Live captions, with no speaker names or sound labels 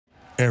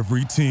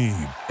Every team,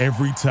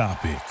 every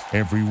topic,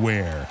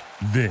 everywhere.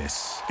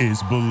 This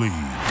is Believe.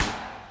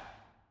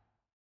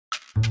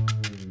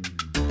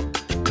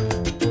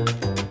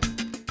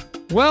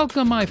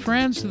 Welcome, my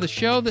friends, to the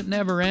show that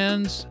never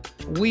ends.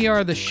 We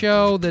are the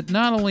show that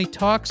not only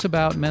talks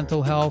about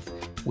mental health,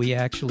 we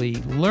actually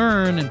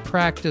learn and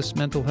practice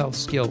mental health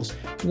skills.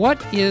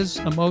 What is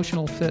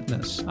emotional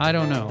fitness? I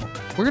don't know.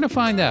 We're going to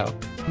find out.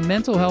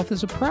 Mental health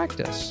is a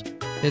practice.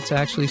 It's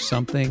actually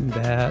something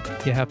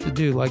that you have to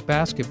do, like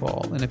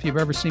basketball. And if you've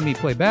ever seen me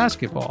play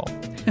basketball,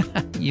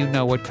 you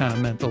know what kind of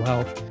mental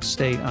health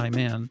state I'm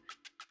in.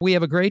 We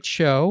have a great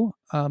show.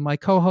 My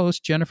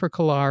co-host, Jennifer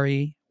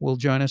Kalari, will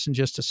join us in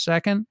just a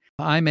second.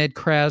 I'm Ed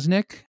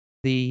Krasnick,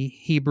 the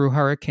Hebrew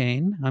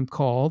Hurricane, I'm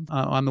called,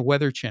 on the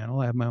Weather Channel.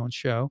 I have my own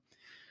show.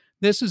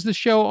 This is the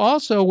show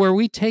also where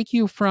we take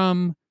you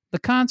from the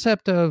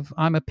concept of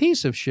I'm a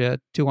piece of shit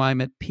to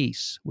I'm at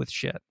peace with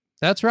shit.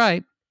 That's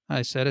right.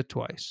 I said it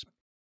twice.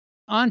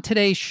 On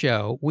today's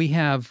show, we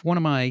have one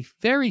of my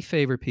very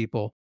favorite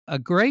people, a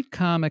great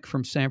comic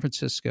from San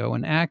Francisco,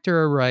 an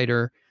actor, a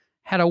writer,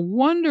 had a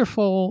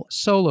wonderful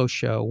solo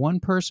show,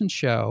 one-person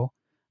show,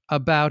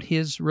 about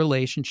his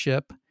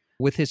relationship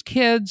with his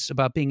kids,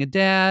 about being a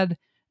dad,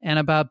 and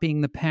about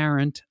being the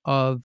parent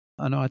of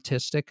an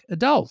autistic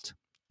adult.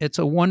 It's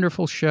a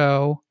wonderful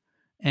show,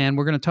 and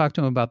we're going to talk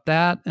to him about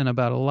that and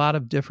about a lot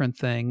of different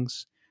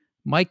things.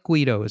 Mike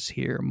Guido is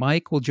here.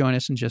 Mike will join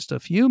us in just a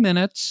few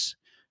minutes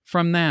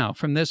from now,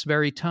 from this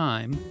very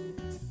time.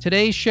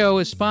 Today's show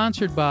is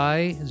sponsored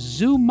by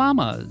Zoo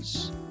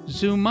Mamas.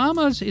 Zoo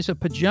Mamas is a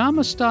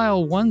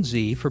pajama-style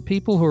onesie for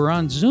people who are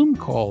on Zoom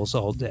calls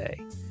all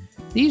day.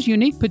 These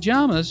unique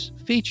pajamas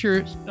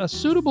feature a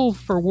suitable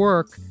for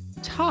work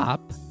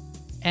top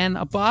and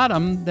a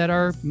bottom that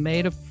are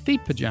made of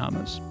feet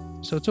pajamas.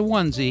 So it's a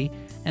onesie,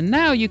 and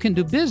now you can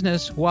do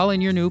business while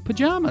in your new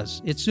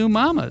pajamas. It's Zoo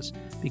Mamas,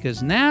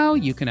 because now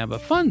you can have a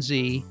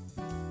funzie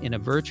in a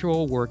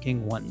virtual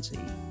working onesie.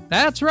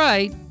 That's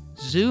right,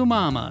 Zoo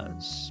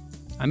Mamas.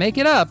 I make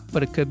it up,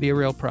 but it could be a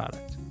real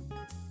product.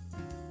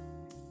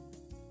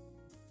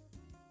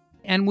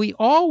 And we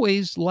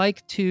always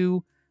like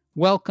to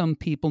welcome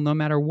people no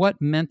matter what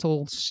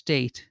mental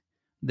state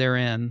they're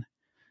in.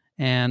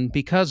 And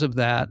because of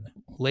that,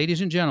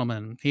 ladies and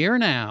gentlemen, here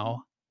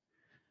now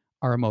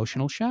are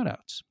emotional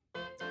shout-outs.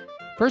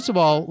 First of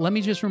all, let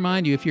me just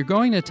remind you, if you're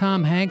going to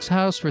Tom Hanks'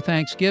 house for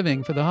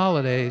Thanksgiving for the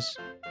holidays,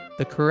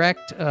 the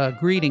correct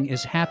greeting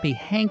is Happy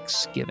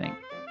Hanksgiving.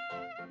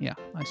 Yeah,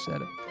 I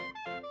said it.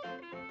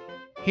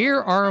 Here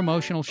are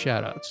emotional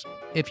shout-outs.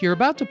 If you're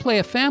about to play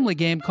a family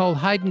game called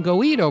Hide and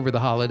Go Eat over the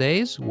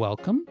holidays,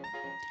 welcome.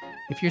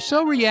 If you're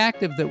so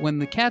reactive that when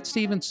the Cat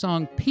Stevens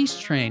song Peace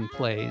Train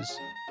plays,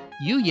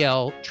 you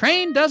yell,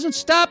 "Train doesn't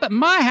stop at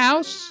my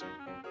house,"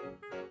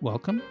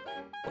 welcome.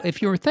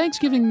 If your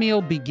Thanksgiving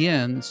meal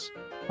begins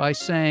by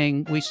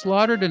saying, "We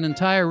slaughtered an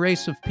entire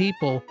race of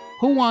people,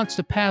 who wants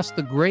to pass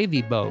the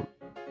gravy boat?"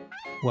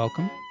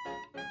 welcome.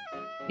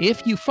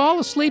 If you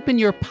fall asleep in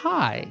your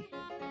pie,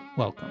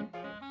 welcome.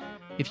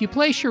 If you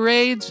play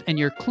charades and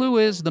your clue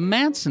is the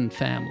Manson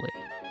family,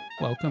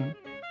 welcome.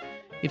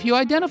 If you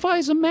identify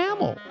as a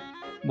mammal,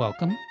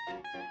 welcome.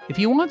 If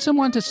you want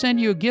someone to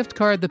send you a gift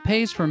card that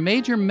pays for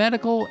major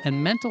medical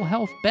and mental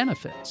health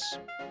benefits,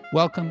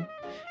 welcome.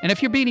 And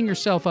if you're beating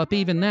yourself up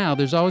even now,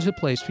 there's always a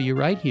place for you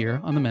right here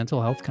on the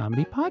Mental Health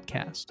Comedy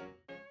Podcast.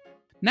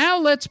 Now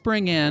let's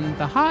bring in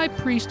the high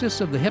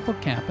priestess of the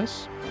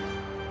hippocampus,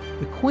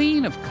 the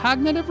queen of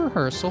cognitive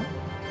rehearsal,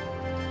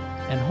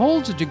 and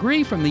holds a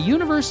degree from the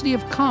University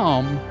of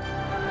Calm,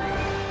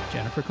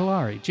 Jennifer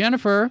Kalari.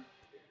 Jennifer,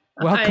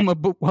 welcome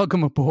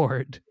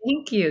aboard.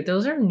 Thank you.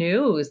 Those are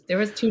news. There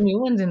was 2 new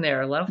ones in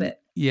there. I love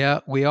it. Yeah,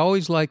 we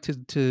always like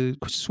to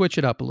switch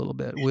it up a little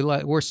bit.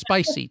 We're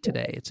spicy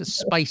today. It's a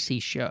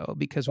spicy show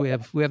because we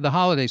have the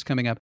holidays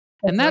coming up.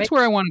 And that's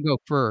where I want to go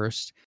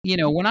first. You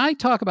know, when I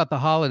talk about the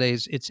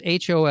holidays, it's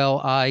HOLIDAZE,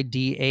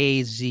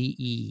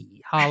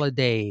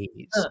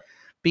 holidays,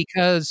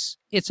 because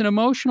it's an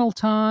emotional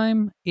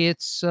time.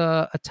 It's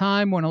a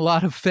time when a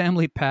lot of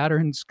family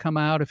patterns come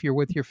out if you're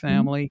with your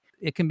family.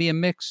 It can be a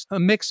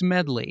mixed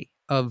medley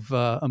of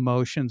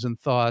emotions and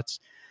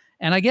thoughts.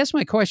 And I guess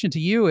my question to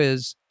you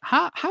is,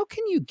 how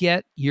can you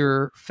get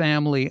your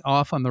family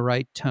off on the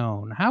right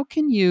tone? How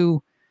can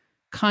you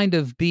kind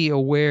of be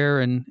aware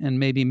and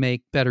maybe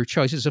make better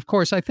choices? Of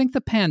course, I think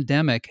the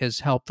pandemic has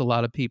helped a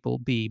lot of people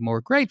be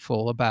more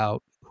grateful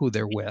about who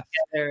they're with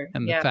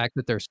and the fact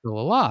that they're still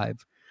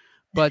alive.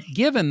 But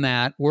given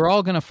that, we're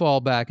all going to fall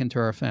back into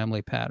our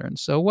family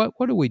patterns. So what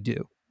do we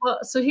do? Well,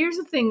 so here's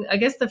the thing. I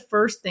guess the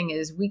first thing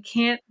is we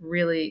can't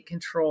really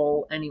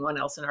control anyone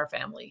else in our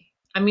family.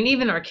 I mean,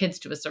 even our kids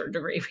to a certain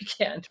degree, we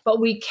can't.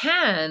 But we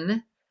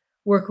can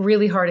work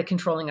really hard at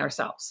controlling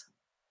ourselves.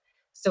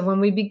 So when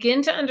we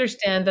begin to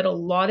understand that a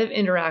lot of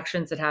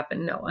interactions that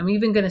happen, I'm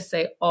even going to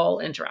say all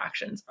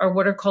interactions, are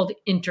what are called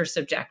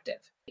intersubjective.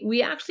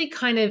 We actually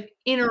kind of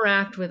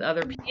interact with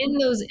other people. In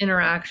those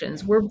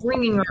interactions, we're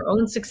bringing our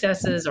own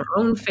successes, our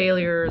own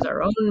failures,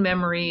 our own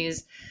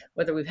memories,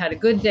 whether we've had a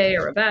good day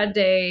or a bad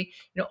day,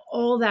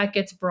 all that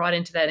gets brought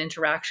into that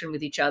interaction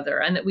with each other,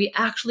 and that we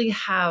actually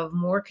have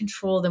more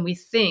control than we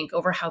think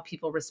over how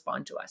people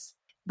respond to us.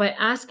 By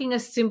asking a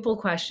simple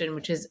question,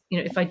 which is,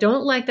 if I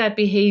don't like that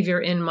behavior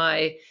in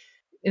my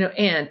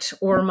aunt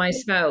or my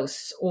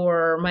spouse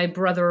or my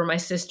brother or my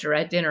sister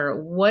at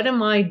dinner, what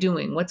am I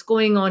doing? What's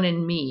going on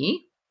in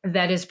me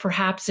that is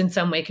perhaps in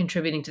some way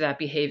contributing to that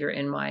behavior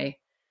in my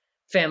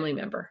family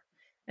member?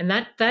 And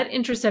that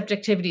intercept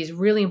activity is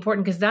really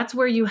important, because that's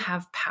where you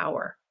have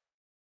power,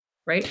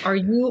 right? Are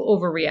you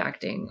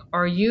overreacting?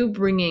 Are you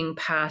bringing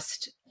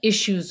past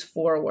issues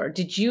forward?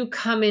 Did you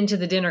come into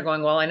the dinner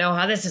going, well, I know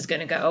how this is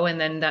going to go,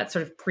 and then that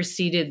sort of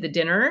preceded the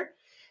dinner?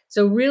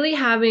 So really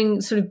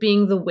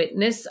being the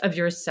witness of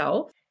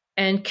yourself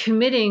and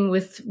committing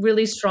with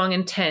really strong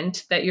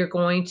intent that you're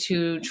going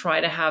to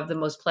try to have the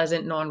most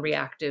pleasant,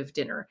 non-reactive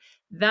dinner.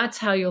 That's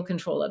how you'll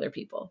control other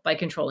people, by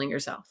controlling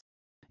yourself.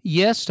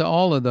 Yes to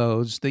all of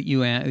those that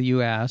you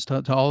asked,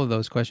 to all of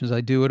those questions. I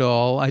do it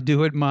all. I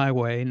do it my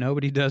way.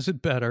 Nobody does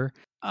it better.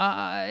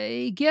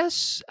 I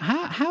guess,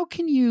 how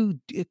can you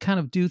kind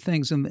of do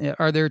things? And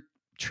are there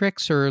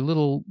tricks or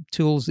little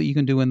tools that you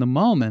can do in the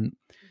moment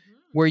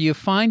where you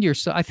find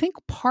yourself? I think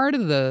part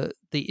of the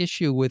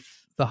issue with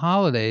the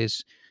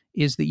holidays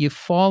is that you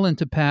fall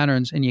into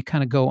patterns and you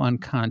kind of go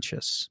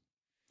unconscious.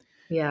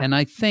 Yeah. And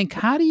I think,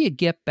 how do you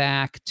get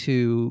back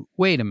to,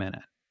 wait a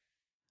minute,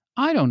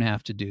 I don't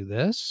have to do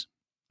this.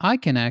 I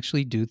can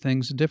actually do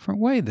things a different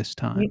way this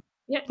time.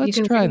 Yeah, Let's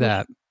try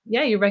that.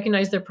 Yeah, you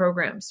recognize their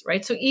programs,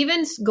 right? So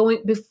even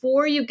going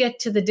before you get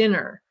to the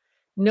dinner,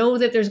 know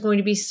that there's going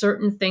to be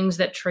certain things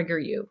that trigger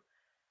you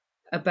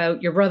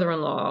about your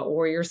brother-in-law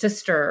or your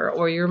sister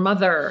or your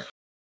mother,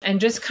 and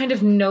just kind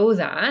of know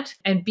that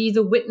and be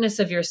the witness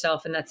of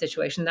yourself in that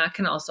situation. That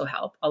can also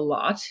help a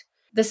lot.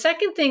 The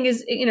second thing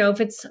is,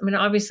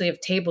 obviously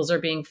if tables are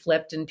being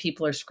flipped and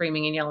people are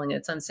screaming and yelling,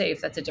 it's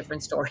unsafe. That's a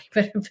different story.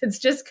 But if it's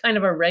just kind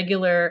of a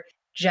regular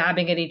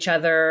jabbing at each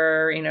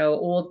other,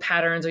 old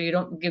patterns, or you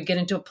get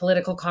into a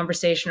political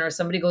conversation, or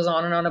somebody goes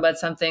on and on about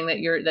something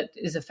that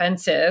is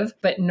offensive,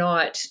 but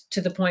not to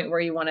the point where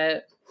you want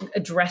to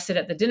address it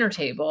at the dinner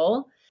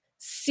table.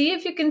 See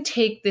if you can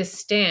take this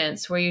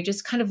stance where you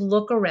just kind of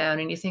look around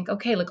and you think,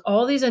 okay, look,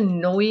 all these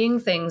annoying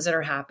things that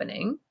are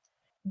happening,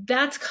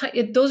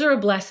 those are a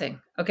blessing.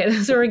 Okay.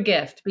 Those are a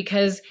gift,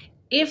 because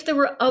if there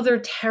were other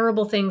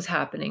terrible things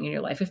happening in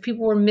your life, if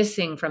people were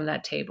missing from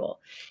that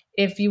table,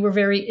 if you were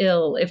very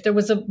ill, if there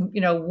was a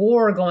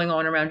war going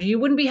on around you, you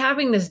wouldn't be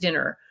having this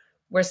dinner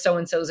where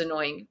so-and-so's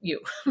annoying you,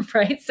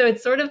 right? So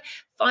it's sort of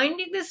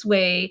finding this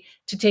way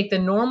to take the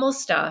normal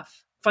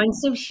stuff, find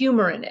some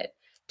humor in it.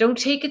 Don't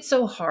take it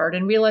so hard,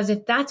 and realize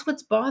if that's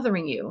what's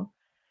bothering you,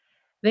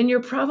 then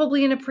you're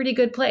probably in a pretty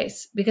good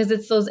place, because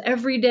it's those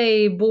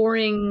everyday,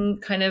 boring,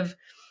 kind of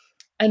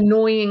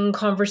annoying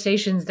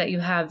conversations that you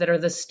have that are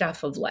the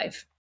stuff of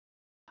life.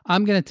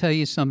 I'm going to tell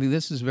you something.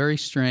 This is very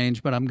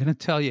strange, but I'm going to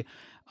tell you.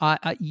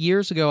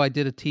 Years ago, I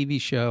did a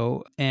TV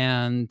show,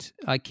 and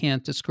I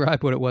can't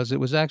describe what it was. It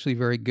was actually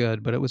very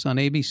good, but it was on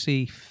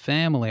ABC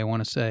Family, I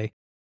want to say.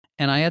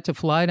 And I had to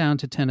fly down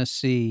to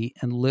Tennessee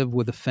and live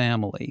with a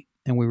family.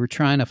 And we were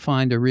trying to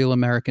find a real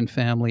American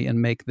family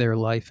and make their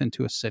life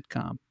into a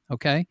sitcom.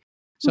 Okay.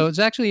 So it's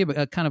actually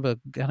a kind of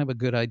a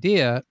good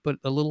idea, but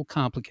a little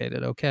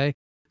complicated. Okay.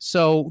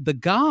 So the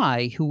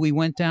guy who we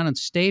went down and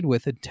stayed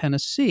with in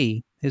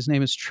Tennessee, his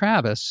name is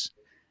Travis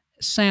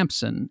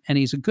Sampson, and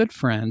he's a good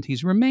friend.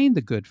 He's remained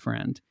a good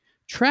friend.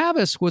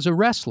 Travis was a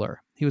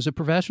wrestler. He was a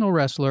professional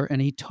wrestler,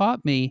 and he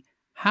taught me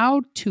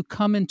how to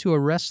come into a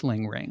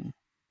wrestling ring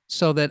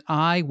so that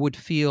I would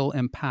feel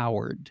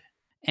empowered.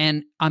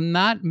 And I'm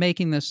not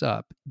making this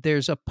up.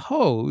 There's a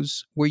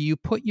pose where you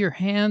put your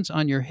hands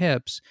on your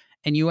hips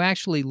and you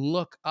actually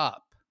look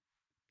up.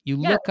 You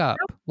look up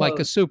like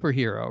a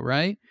superhero,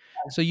 right?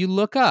 So you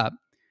look up,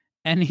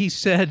 and he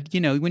said,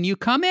 when you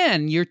come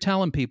in, you're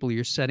telling people,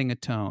 you're setting a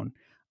tone.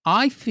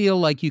 I feel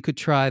like you could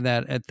try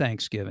that at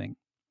Thanksgiving.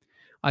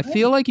 I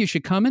feel like you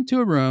should come into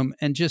a room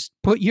and just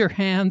put your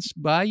hands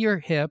by your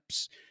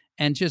hips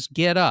and just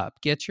get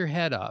up, get your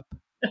head up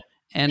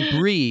and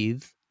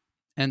breathe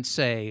and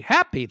say,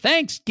 Happy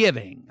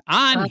Thanksgiving.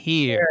 I'm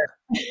here.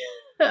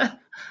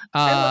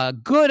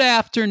 Good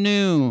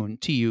afternoon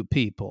to you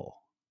people.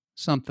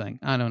 Something.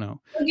 I don't know.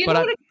 Well,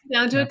 what it comes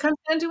down to? Yeah. It comes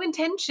down to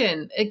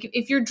intention.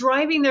 If you're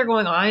driving there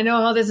going, I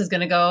know how this is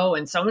going to go,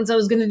 and so-and-so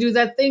is going to do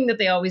that thing that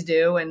they always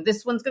do, and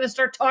this one's going to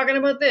start talking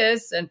about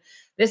this, and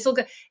this will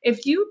go.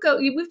 If you go,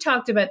 we've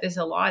talked about this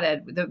a lot,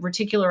 Ed, the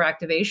reticular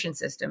activation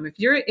system.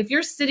 If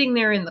you're sitting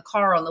there in the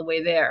car on the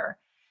way there,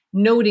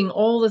 noting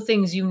all the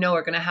things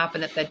are going to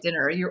happen at that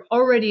dinner, you're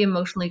already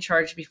emotionally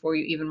charged before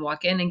you even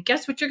walk in, and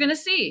guess what you're going to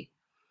see?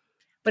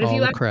 But if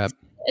you have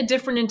a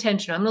different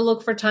intention, I'm going to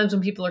look for times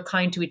when people are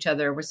kind to each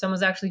other, where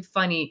someone's actually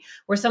funny,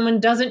 where someone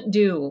doesn't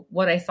do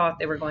what I thought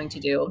they were going to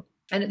do.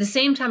 And at the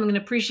same time, I'm going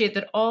to appreciate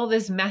that all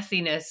this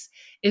messiness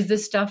is the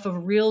stuff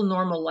of real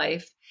normal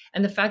life.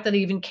 And the fact that I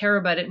even care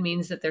about it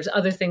means that there's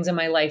other things in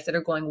my life that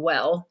are going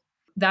well.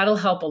 That'll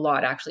help a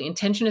lot, actually.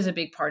 Intention is a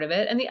big part of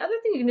it. And the other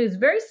thing you can do is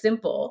very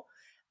simple.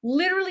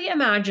 Literally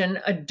imagine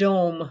a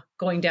dome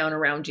going down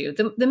around you.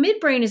 The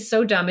midbrain is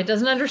so dumb. It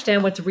doesn't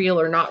understand what's real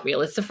or not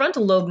real. It's the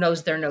frontal lobe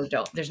knows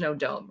there's no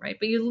dome, right?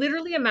 But you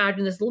literally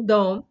imagine this little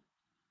dome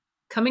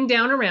coming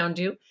down around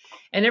you.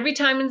 And every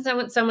time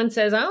someone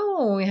says,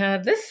 oh, we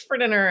had this for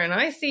dinner and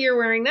I see you're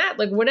wearing that,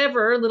 like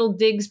whatever little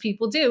digs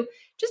people do,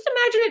 just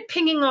imagine it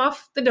pinging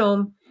off the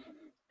dome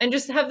and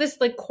just have this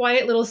like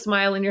quiet little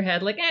smile in your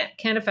head, like,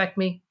 can't affect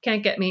me,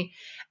 can't get me.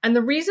 And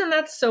the reason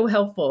that's so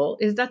helpful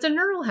is that's a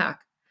neural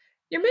hack.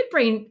 Your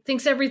midbrain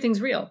thinks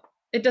everything's real.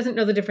 It doesn't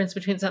know the difference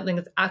between something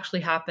that's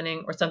actually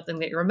happening or something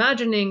that you're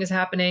imagining is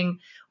happening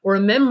or a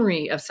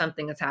memory of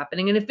something that's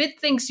happening. And if it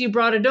thinks you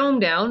brought a dome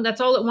down,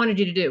 that's all it wanted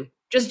you to do.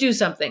 Just do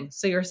something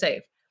so you're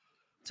safe.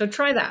 So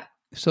try that.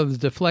 So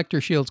the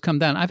deflector shields come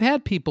down. I've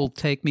had people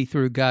take me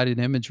through guided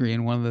imagery,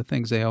 and one of the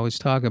things they always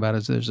talk about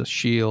is there's a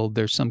shield,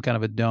 there's some kind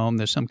of a dome,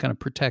 there's some kind of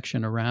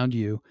protection around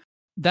you.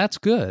 That's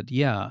good,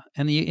 yeah.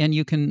 And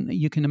you can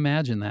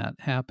imagine that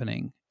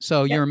happening.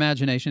 So your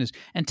imagination is,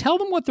 and tell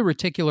them what the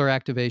reticular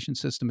activation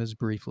system is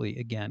briefly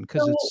again,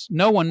 because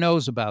no one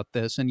knows about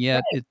this, and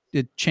yet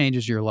it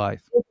changes your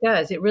life. It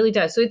does. It really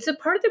does. So it's a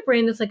part of the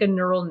brain that's like a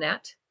neural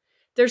net.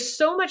 There's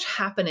so much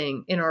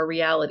happening in our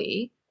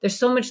reality. There's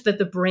so much that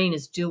the brain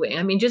is doing.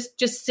 I mean, just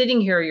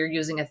sitting here, you're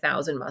using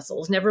 1,000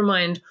 muscles. Never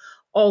mind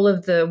all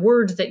of the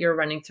words that you're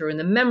running through and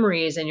the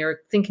memories, and you're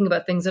thinking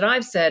about things that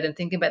I've said and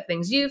thinking about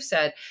things you've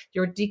said.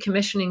 You're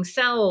decommissioning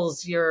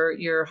cells.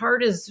 Your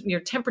heart is, your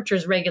temperature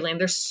is regulating.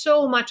 There's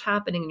so much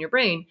happening in your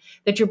brain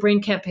that your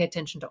brain can't pay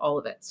attention to all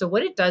of it. So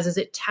what it does is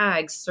it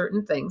tags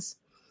certain things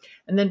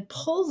and then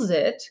pulls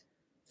it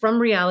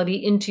from reality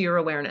into your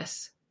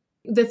awareness.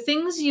 The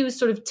things you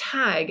sort of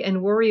tag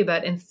and worry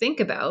about and think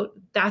about,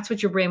 that's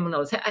what your brain will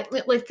know.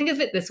 Like, think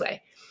of it this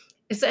way.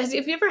 It's as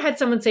if you ever had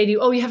someone say to you,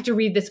 oh, you have to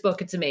read this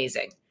book. It's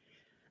amazing.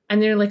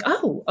 And they're like,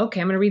 oh,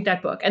 okay, I'm going to read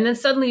that book. And then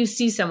suddenly you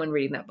see someone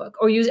reading that book,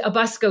 or a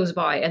bus goes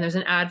by and there's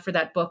an ad for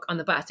that book on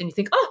the bus. And you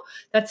think, oh,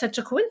 that's such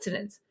a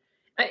coincidence.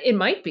 It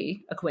might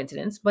be a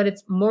coincidence, but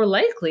it's more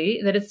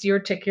likely that it's your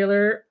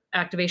reticular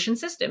activation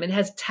system. It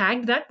has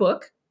tagged that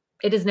book.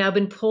 It has now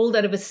been pulled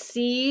out of a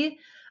sea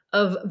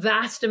of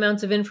vast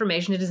amounts of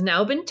information. It has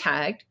now been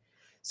tagged.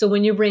 So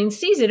when your brain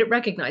sees it, it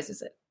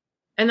recognizes it.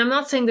 And I'm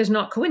not saying there's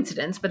not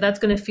coincidence, but that's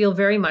going to feel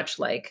very much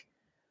like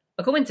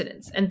a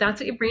coincidence. And that's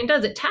what your brain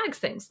does. It tags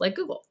things like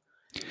Google.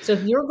 So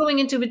if you're going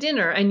into a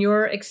dinner and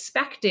you're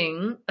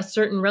expecting a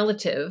certain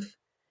relative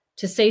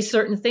to say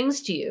certain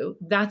things to you,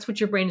 that's what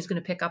your brain is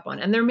going to pick up on.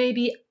 And there may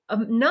be a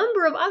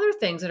number of other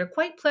things that are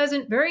quite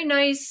pleasant, very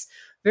nice,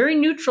 very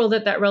neutral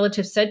that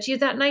relative said to you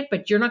that night,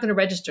 but you're not going to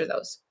register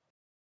those.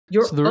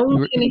 You're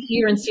only going to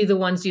hear and see the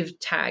ones you've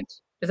tagged.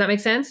 Does that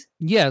make sense?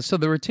 Yeah. So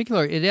the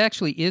reticular, it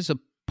actually is a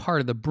part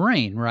of the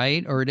brain,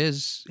 right? Or it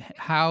is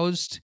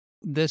housed.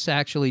 This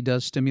actually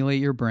does stimulate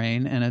your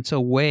brain, and it's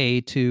a way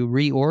to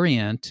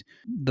reorient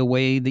the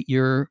way that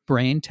your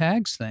brain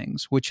tags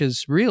things, which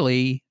is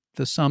really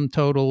the sum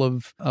total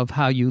of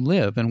how you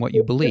live and what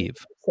you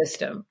believe.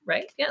 System,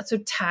 right? Yeah. So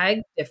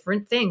tag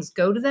different things.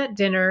 Go to that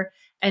dinner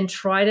and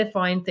try to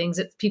find things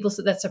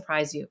that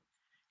surprise you.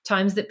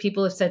 Times that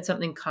people have said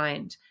something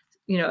kind.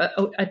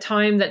 A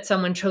time that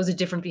someone chose a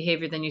different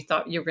behavior than you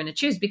thought you were going to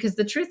choose, because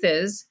the truth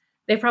is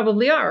they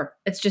probably are.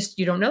 It's just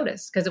you don't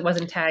notice because it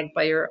wasn't tagged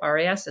by your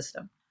RAS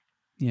system.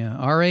 Yeah,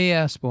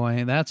 RAS,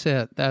 boy, that's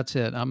it.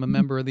 I'm a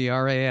member of the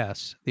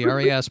RAS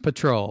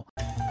Patrol.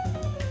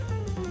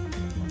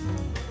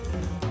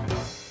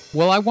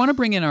 Well, I want to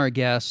bring in our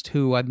guest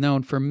who I've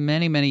known for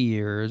many, many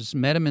years,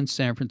 met him in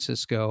San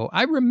Francisco.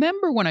 I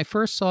remember when I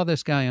first saw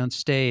this guy on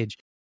stage,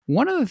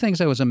 one of the things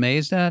I was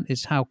amazed at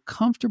is how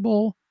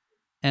comfortable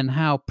and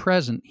how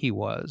present he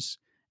was.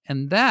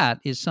 And that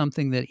is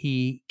something that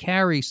he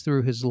carries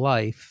through his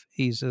life.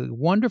 He's a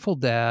wonderful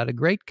dad, a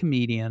great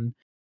comedian,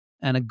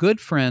 and a good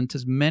friend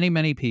to many,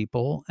 many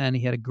people. And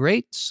he had a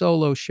great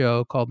solo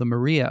show called The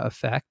Maria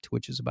Effect,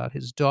 which is about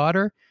his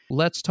daughter.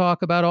 Let's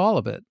talk about all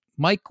of it.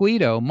 Mike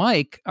Guido.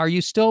 Mike, are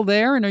you still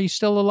there and are you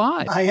still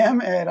alive? I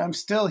am, Ed. I'm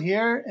still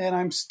here and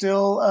I'm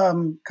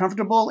still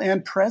comfortable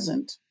and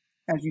present,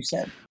 as you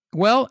said.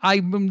 Well,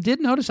 I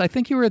did notice, I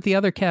think you were at the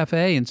other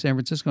cafe in San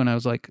Francisco, and I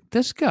was like,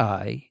 this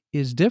guy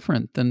is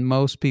different than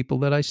most people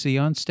that I see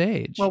on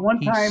stage. Well, one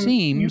time he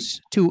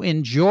seems to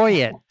enjoy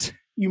it.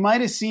 You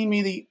might have seen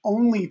me the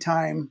only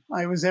time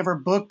I was ever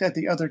booked at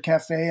the other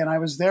cafe, and I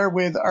was there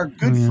with our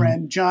good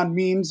friend, John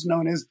Means,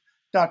 known as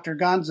Dr.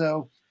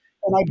 Gonzo.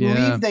 And I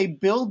believe they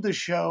billed the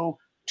show,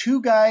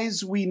 Two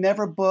Guys We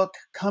Never Book,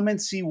 Come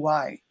and See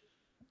Why.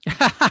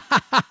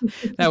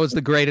 That was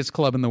the greatest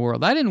club in the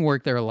world. I didn't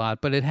work there a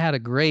lot, but it had a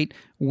great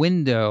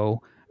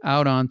window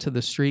out onto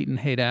the street in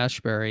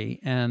Haight-Ashbury.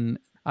 And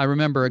I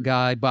remember a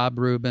guy, Bob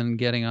Rubin,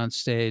 getting on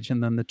stage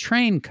and then the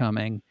train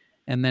coming.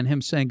 and then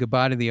him saying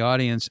goodbye to the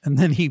audience, and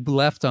then he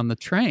left on the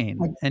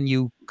train, and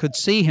you could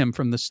see him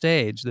from the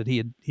stage that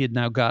he had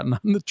now gotten on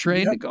the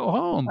train to go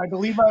home,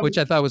 which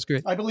I thought was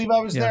great. I believe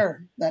I was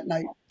there that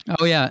night.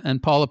 Oh, yeah.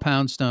 And Paula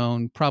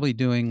Poundstone probably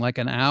doing like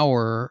an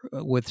hour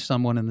with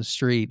someone in the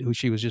street who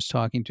she was just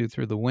talking to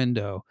through the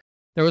window.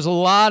 There was a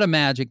lot of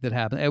magic that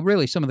happened.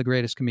 Really, some of the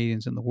greatest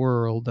comedians in the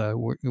world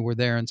were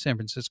there in San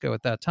Francisco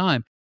at that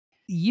time.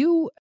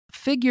 You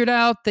figured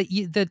out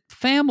that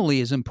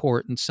family is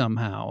important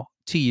somehow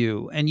to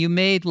you, and you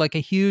made like a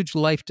huge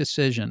life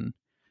decision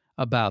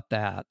about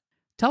that.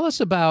 Tell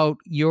us about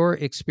your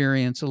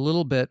experience a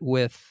little bit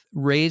with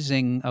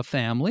raising a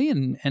family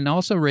and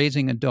also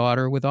raising a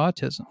daughter with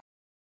autism.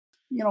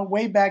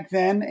 Way back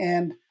then,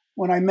 and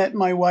when I met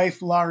my wife,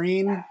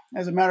 Laureen,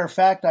 as a matter of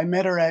fact, I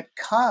met her at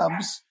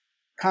Cobb's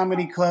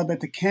Comedy Club at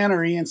the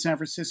Cannery in San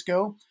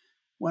Francisco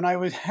when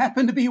I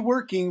happened to be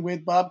working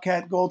with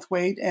Bobcat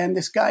Goldthwait and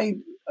this guy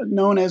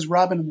known as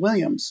Robin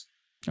Williams.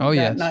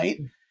 That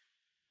night.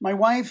 My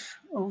wife,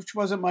 which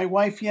wasn't my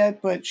wife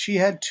yet, but she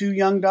had 2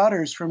 young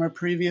daughters from a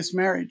previous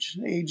marriage,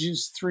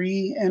 ages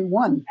 3 and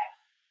 1.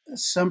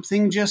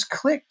 Something just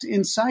clicked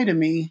inside of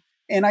me,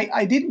 and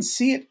I didn't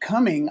see it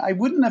coming. I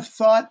wouldn't have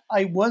thought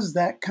I was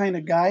that kind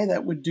of guy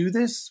that would do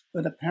this,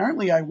 but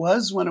apparently I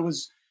was when it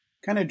was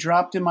kind of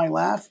dropped in my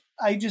lap.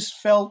 I just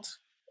felt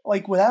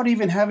like, without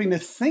even having to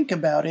think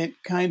about it,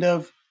 kind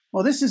of,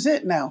 well, this is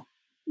it now.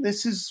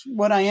 This is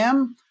what I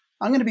am.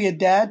 I'm going to be a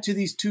dad to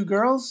these 2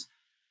 girls.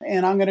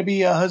 And I'm going to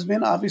be a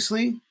husband,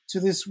 obviously, to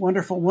this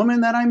wonderful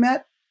woman that I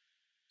met.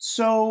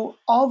 So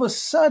all of a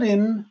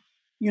sudden,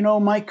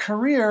 my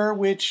career,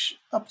 which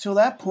up till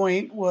that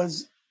point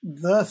was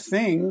the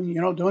thing,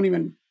 don't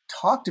even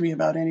talk to me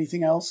about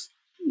anything else,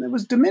 it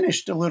was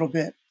diminished a little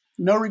bit.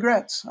 No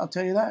regrets, I'll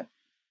tell you that.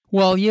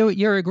 Well,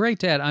 you're a great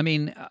dad. I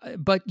mean,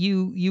 but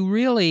you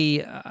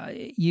really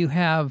you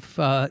have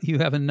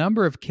a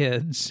number of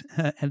kids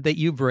that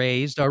you've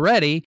raised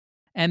already.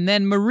 And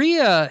then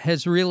Maria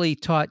has really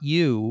taught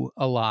you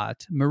a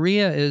lot.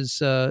 Maria is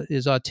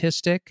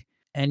autistic,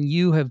 and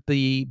you have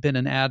been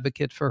an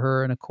advocate for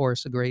her, and of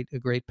course, a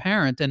great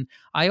parent. And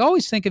I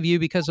always think of you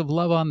because of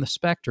Love on the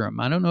Spectrum.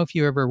 I don't know if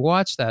you ever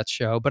watched that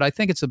show, but I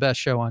think it's the best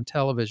show on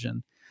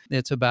television.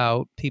 It's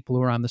about people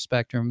who are on the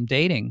spectrum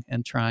dating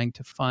and trying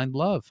to find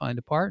love, find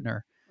a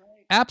partner.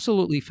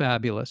 Absolutely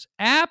fabulous.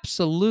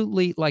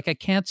 Absolutely, I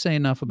can't say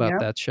enough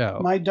about that show.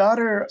 My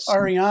daughter,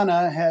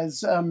 Ariana,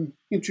 has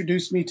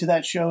introduced me to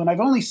that show, and I've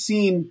only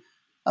seen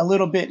a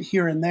little bit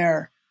here and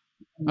there.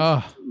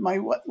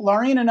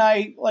 Laureen and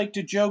I like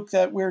to joke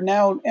that we're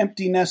now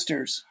empty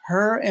nesters,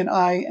 her and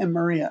I and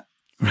Maria.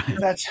 Right.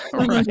 That's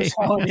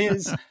how it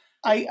is.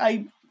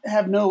 I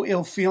have no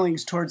ill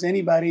feelings towards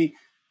anybody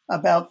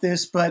about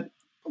this, but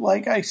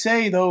like I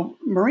say, though,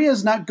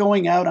 Maria's not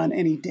going out on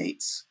any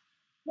dates.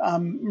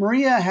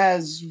 Maria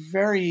has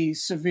very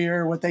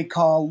severe, what they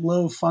call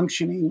low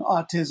functioning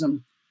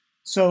autism.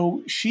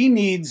 So she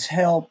needs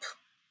help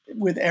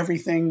with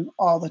everything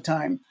all the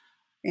time.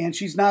 And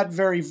she's not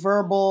very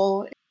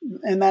verbal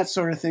and that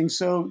sort of thing.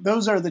 So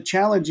those are the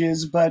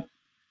challenges. But,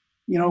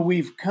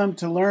 we've come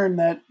to learn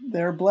that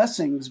they're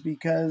blessings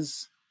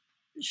because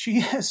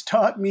she has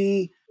taught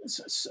me,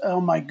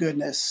 oh my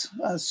goodness,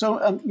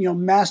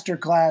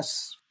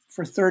 masterclass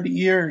for 30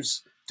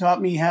 years,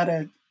 taught me how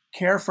to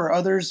care for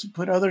others,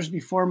 put others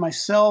before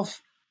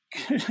myself,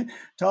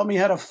 taught me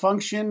how to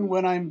function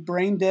when I'm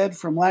brain dead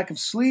from lack of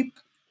sleep,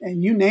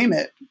 and you name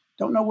it.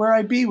 Don't know where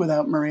I'd be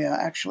without Maria,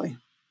 actually.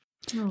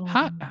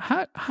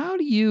 How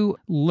do you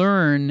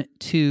learn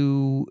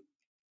to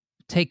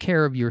take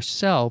care of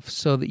yourself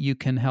so that you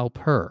can help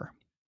her?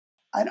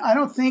 I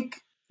don't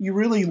think you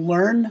really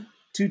learn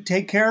to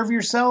take care of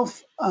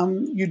yourself.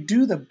 You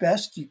do the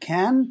best you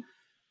can,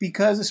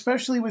 because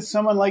especially with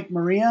someone like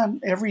Maria,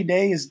 every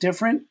day is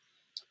different.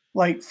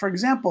 Like, for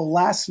example,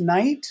 last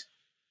night,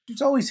 she's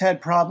always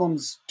had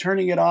problems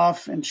turning it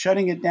off and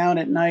shutting it down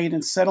at night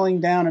and settling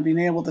down and being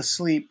able to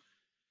sleep.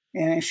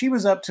 And she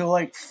was up till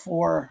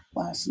 4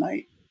 last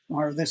night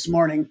or this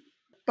morning.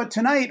 But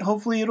tonight,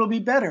 hopefully it'll be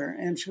better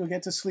and she'll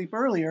get to sleep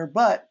earlier.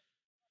 But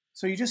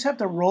so you just have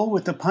to roll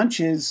with the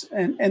punches.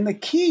 And the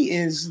key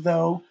is,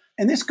 though,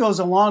 and this goes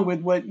along with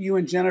what you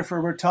and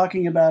Jennifer were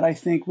talking about, I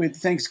think, with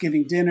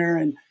Thanksgiving dinner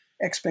and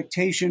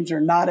expectations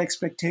or not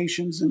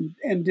expectations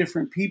and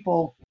different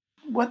people.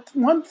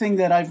 One thing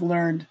that I've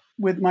learned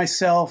with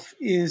myself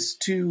is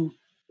to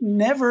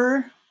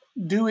never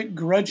do it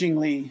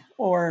grudgingly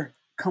or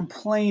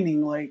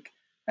complaining.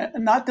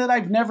 Not that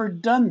I've never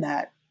done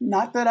that.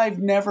 Not that I've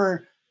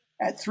never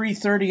at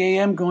 3:30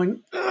 a.m.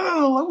 going,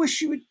 oh, I wish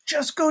you would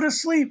just go to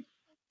sleep.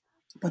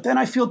 But then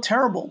I feel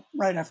terrible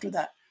right after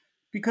that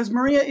because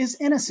Maria is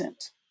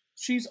innocent.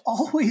 She's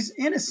always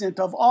innocent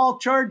of all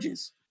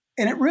charges.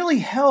 And it really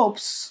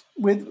helps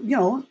with,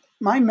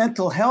 my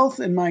mental health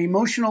and my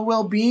emotional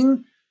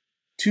well-being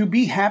to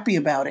be happy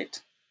about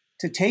it,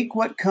 to take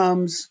what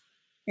comes.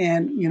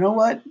 And you know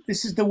what?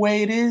 This is the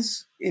way it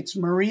is. It's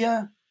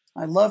Maria.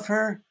 I love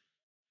her.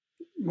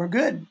 We're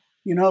good.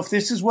 If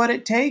this is what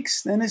it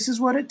takes, then this is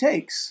what it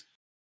takes.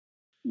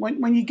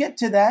 when you get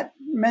to that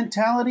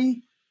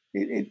mentality,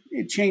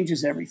 it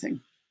changes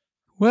everything.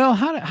 Well,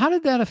 how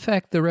did that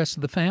affect the rest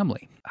of the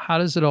family? How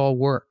does it all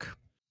work?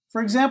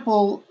 For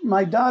example,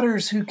 my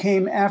daughters who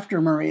came after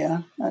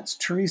Maria, that's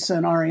Teresa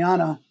and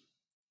Ariana,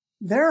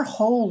 their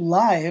whole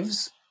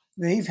lives,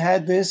 they've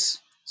had this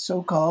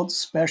so-called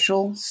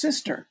special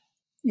sister.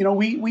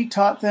 We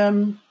taught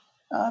them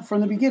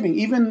from the beginning.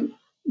 Even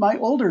my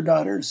older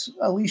daughters,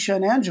 Alicia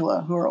and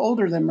Angela, who are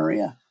older than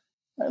Maria.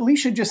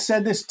 Alicia just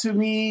said this to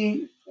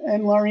me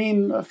and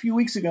Laureen a few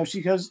weeks ago.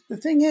 She goes, the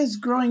thing is,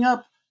 growing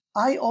up,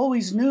 I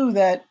always knew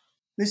that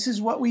this is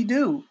what we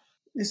do.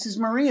 This is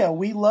Maria.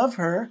 We love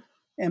her,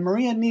 and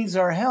Maria needs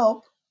our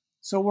help.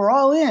 So we're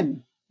all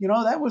in.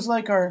 That was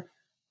like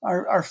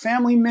our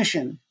family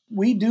mission.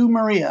 We do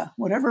Maria.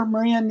 Whatever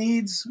Maria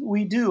needs,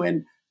 we do.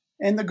 And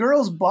the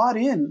girls bought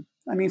in.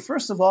 I mean,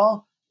 first of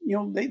all,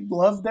 they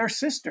loved their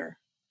sister.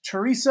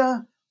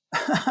 Teresa,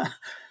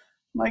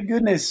 my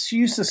goodness, she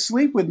used to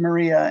sleep with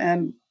Maria,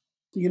 and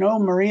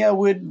Maria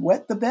would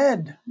wet the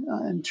bed,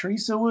 and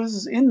Teresa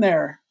was in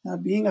there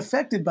being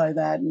affected by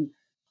that.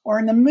 Or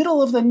in the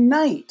middle of the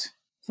night,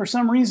 for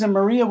some reason,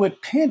 Maria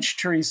would pinch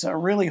Teresa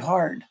really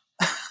hard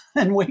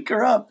and wake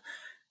her up.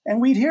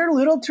 And we'd hear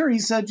little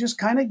Teresa just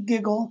kind of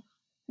giggle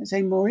and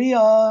say,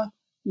 Maria,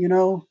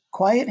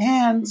 quiet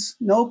hands,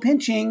 no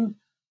pinching.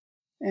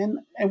 And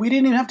we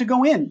didn't even have to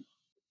go in.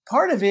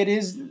 Part of it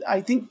is,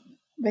 I think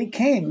they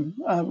came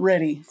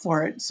ready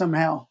for it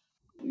somehow.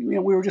 We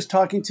were just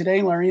talking today,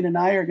 Laureen and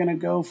I are going to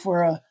go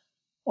for a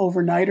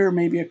overnighter,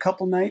 maybe a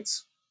couple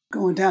nights,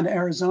 going down to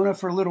Arizona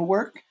for a little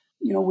work.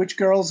 Which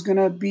girl's going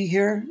to be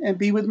here and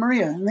be with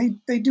Maria. And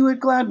they do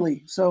it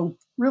gladly. So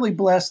really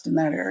blessed in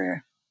that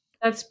area.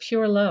 That's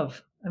pure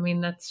love. I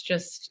mean, that's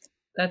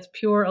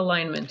pure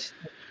alignment.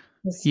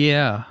 This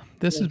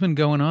has been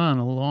going on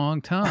a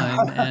long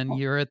time, and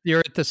you're at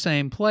the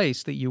same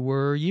place that you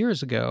were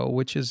years ago,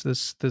 which is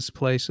this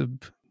place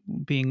of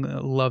being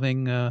a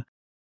loving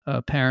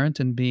parent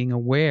and being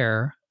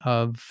aware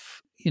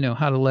of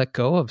how to let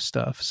go of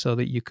stuff so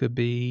that you could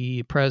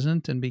be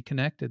present and be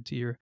connected to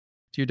your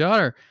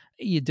daughter.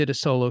 You did a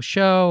solo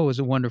show. It was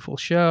a wonderful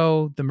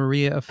show. The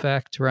Maria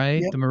Effect,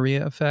 right? Yep. The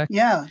Maria Effect.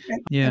 Yeah.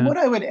 And what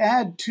I would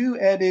add too,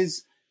 Ed,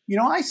 is,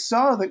 I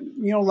saw that,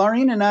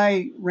 Laureen and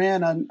I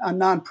ran a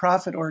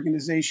nonprofit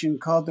organization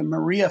called the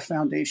Maria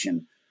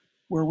Foundation,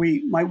 where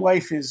my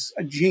wife is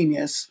a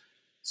genius.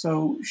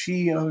 So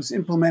she was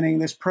implementing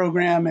this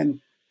program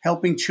and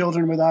helping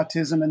children with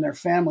autism and their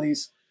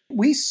families.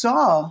 We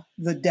saw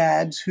the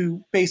dads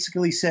who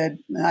basically said,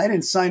 I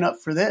didn't sign up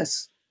for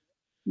this,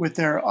 with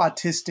their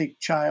autistic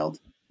child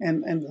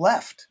and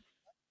left.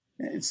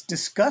 It's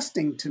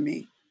disgusting to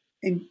me.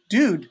 And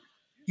dude,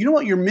 you know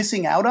what you're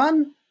missing out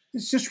on?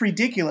 It's just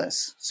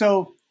ridiculous.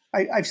 So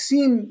I've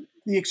seen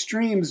the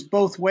extremes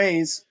both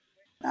ways.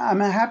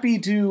 I'm happy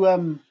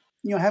to,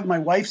 have my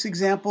wife's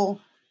example.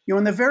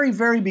 In the very,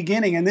 very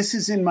beginning, and this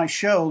is in my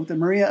show, The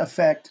Maria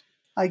Effect,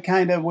 I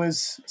kind of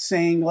was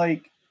saying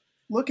like,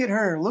 look at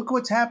her, look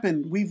what's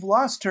happened. We've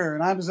lost her.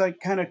 And I was like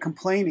kind of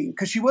complaining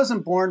because she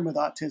wasn't born with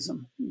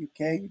autism.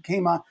 Okay. It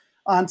came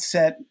on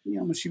set,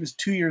 when she was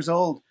 2 years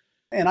old.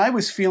 And I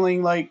was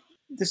feeling like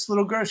this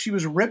little girl, she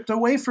was ripped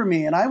away from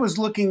me. And I was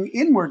looking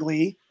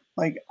inwardly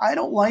like, I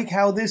don't like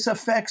how this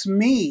affects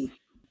me.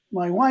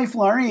 My wife,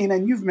 Laureen,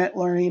 and you've met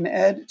Laureen,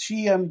 Ed,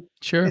 she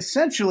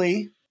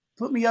essentially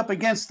put me up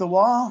against the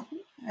wall,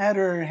 had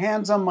her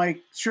hands on my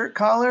shirt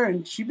collar.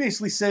 And she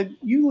basically said,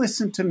 you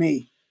listen to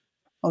me.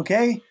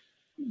 Okay.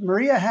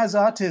 Maria has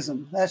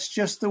autism. That's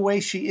just the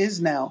way she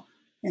is now.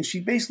 And she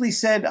basically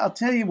said, I'll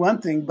tell you one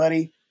thing,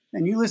 buddy,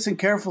 and you listen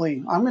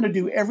carefully. I'm going to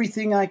do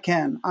everything I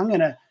can. I'm going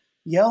to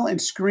yell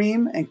and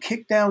scream and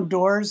kick down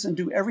doors and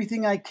do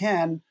everything I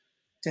can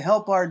to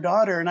help our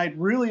daughter. And I'd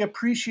really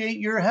appreciate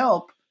your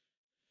help.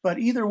 But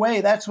either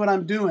way, that's what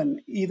I'm doing,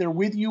 either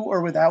with you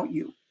or without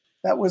you.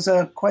 That was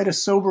quite a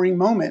sobering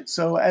moment.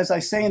 So as I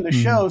say in the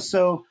show,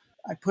 so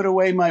I put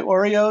away my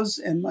Oreos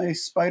and my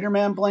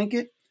Spider-Man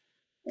blanket.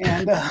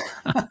 And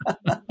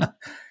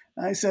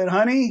I said,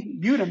 honey,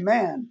 you the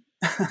man.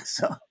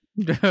 So.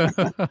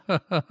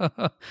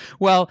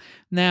 Well,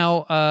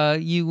 now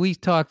we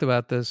talked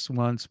about this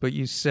once, but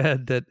you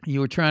said that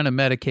you were trying to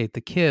medicate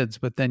the kids,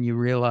 but then you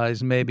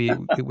realized maybe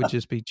it would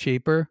just be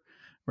cheaper,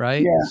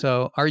 right? Yeah.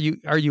 So are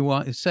you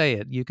on, say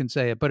it, you can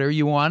say it, but are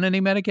you on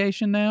any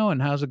medication now,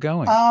 and how's it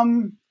going?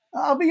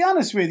 I'll be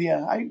honest with you.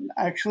 I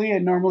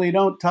normally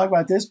don't talk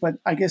about this, but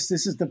I guess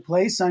this is the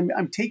place.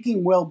 I'm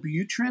taking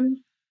Wellbutrin.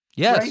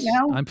 Yes, right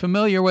now. I'm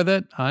familiar with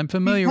it.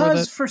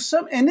 Because for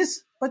some,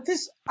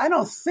 I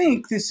don't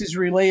think this is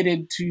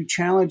related to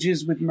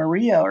challenges with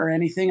Maria or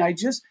anything.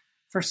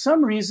 For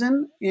some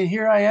reason,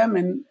 here I am,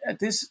 and at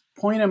this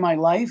point in my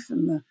life,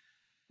 in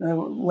the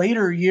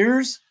later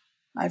years,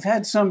 I've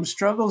had some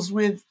struggles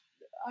with,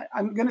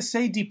 I'm going to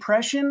say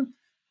depression,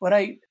 but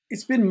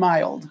it's been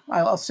mild.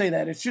 I'll say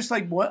that. It's just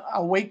like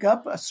I'll wake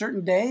up a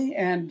certain day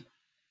and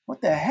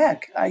what the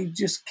heck? I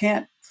just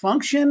can't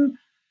function.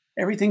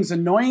 Everything's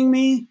annoying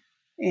me.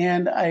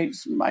 And I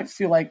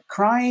feel like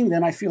crying,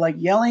 then I feel like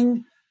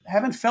yelling.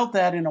 Haven't felt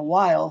that in a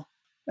while.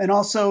 And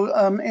also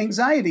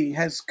anxiety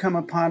has come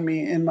upon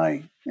me in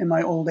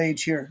my old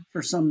age here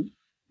for some,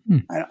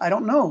 I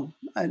don't know,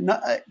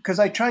 because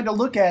I tried to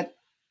look at,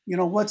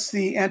 what's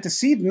the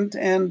antecedent,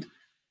 and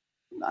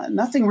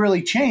nothing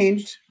really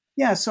changed.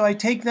 Yeah, so I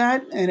take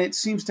that, and it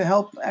seems to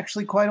help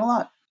actually quite a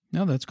lot.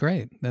 No, that's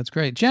great. That's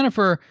great.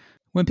 Jennifer,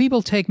 when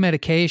people take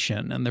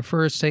medication and they're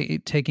first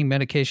taking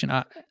medication,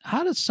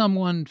 how does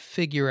someone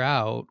figure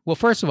out? Well,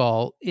 first of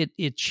all,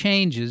 it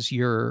changes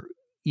your,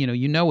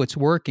 it's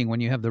working when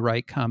you have the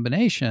right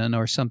combination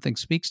or something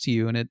speaks to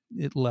you and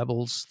it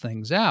levels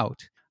things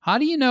out. How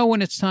do you know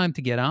when it's time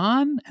to get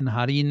on, and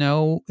how do you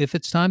know if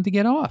it's time to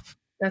get off?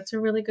 That's a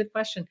really good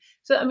question.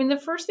 So, I mean, the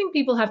first thing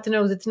people have to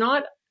know is it's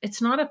not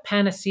a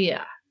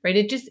panacea, right?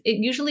 It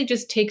usually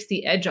just takes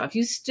the edge off.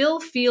 You still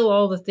feel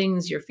all the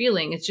things you're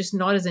feeling. It's just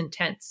not as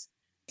intense.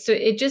 So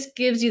it just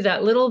gives you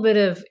that little bit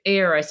of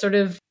air. I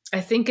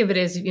think of it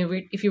as,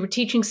 if you were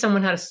teaching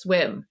someone how to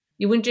swim,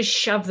 you wouldn't just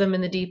shove them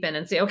in the deep end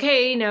and say,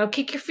 okay, now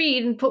kick your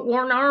feet and put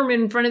one arm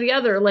in front of the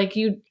other. Like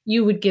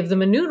you would give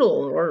them a noodle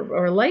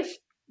or a life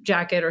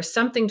jacket or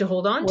something to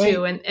hold on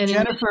to. And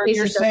Jennifer,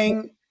 you're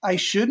saying I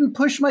shouldn't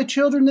push my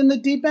children in the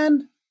deep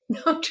end?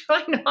 No,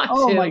 try not to.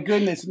 Oh my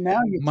goodness! Now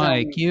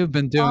Mike, you've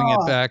been doing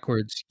it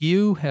backwards.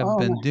 You have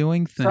been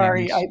doing things.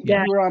 Sorry,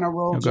 you were on a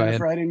roll,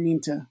 Jennifer. I didn't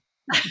mean to.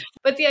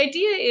 But the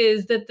idea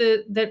is that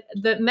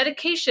the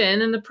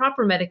medication, and the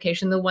proper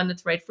medication, the one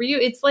that's right for you,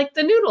 it's like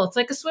the noodle. It's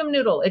like a swim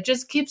noodle. It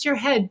just keeps your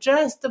head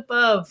just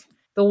above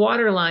the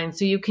waterline,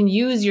 so you can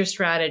use your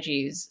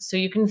strategies, so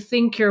you can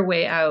think your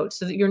way out,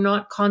 so that you're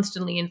not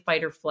constantly in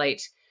fight or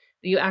flight.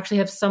 You actually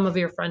have some of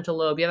your frontal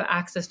lobe. You have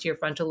access to your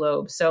frontal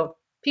lobe. So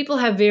people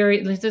have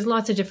there's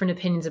lots of different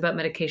opinions about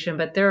medication,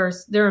 but there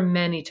are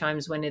many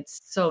times when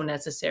it's so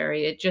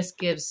necessary. It just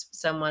gives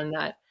someone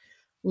that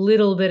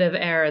little bit of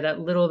air, that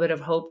little bit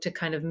of hope to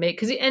kind of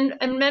make,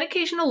 and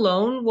medication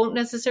alone won't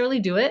necessarily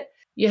do it.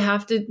 You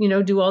have to,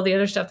 do all the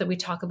other stuff that we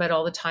talk about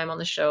all the time on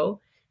the show,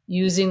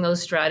 using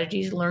those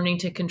strategies, learning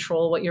to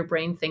control what your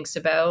brain thinks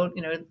about,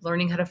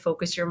 learning how to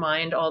focus your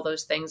mind, all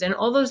those things. And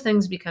all those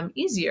things become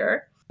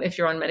easier if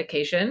you're on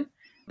medication.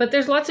 But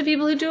there's lots of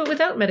people who do it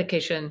without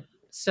medication.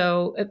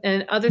 So,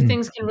 and other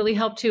things can really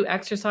help too.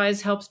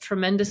 Exercise helps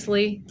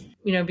tremendously.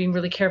 Being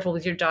really careful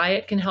with your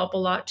diet can help a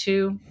lot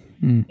too.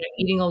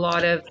 Eating a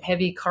lot of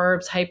heavy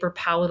carbs, hyper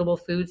palatable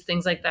foods,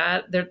 things like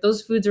that.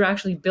 Those foods are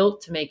actually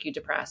built to make you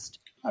depressed.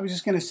 I was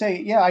just going to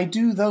say, yeah, I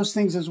do those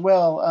things as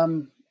well.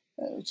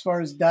 As far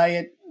as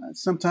diet,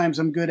 sometimes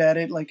I'm good at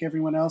it like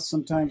everyone else.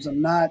 Sometimes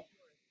I'm not.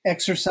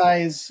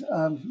 Exercise,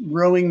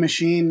 rowing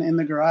machine in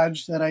the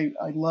garage that I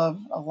love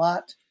a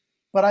lot.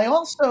 But I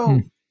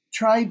also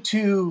tried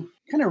to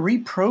kind of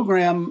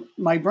reprogram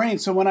my brain.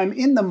 So when I'm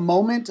in the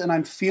moment and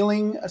I'm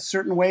feeling a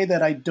certain way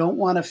that I don't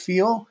want to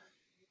feel,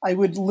 I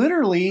would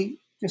literally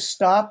just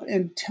stop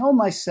and tell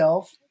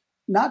myself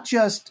not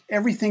just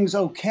everything's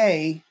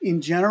okay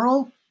in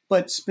general,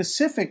 but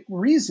specific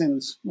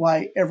reasons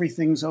why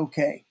everything's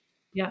okay.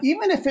 Yeah.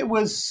 Even if it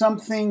was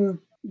something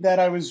that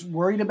I was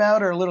worried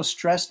about or a little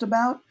stressed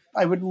about,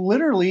 I would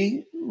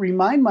literally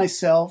remind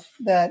myself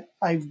that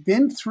I've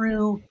been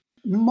through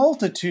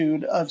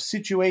multitude of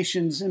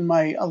situations in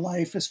my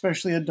life,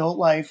 especially adult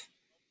life,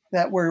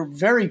 that were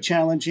very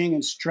challenging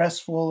and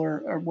stressful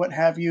or what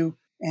have you.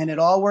 And it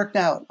all worked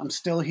out. I'm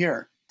still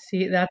here.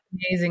 See, that's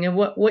amazing. And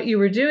what you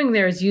were doing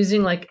there is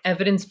using like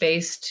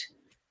evidence-based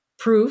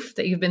proof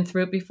that you've been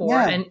through it before.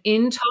 Yeah. And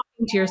in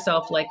talking to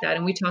yourself like that,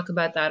 and we talk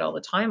about that all the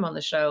time on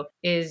the show,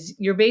 is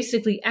you're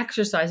basically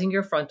exercising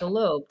your frontal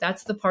lobe.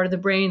 That's the part of the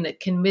brain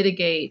that can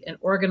mitigate and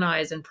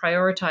organize and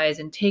prioritize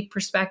and take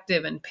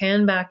perspective and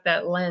pan back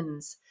that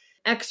lens.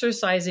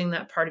 Exercising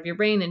that part of your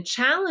brain and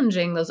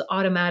challenging those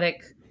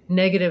automatic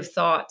negative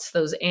thoughts,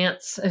 those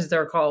ants, as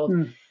they're called.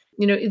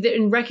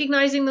 And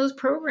recognizing those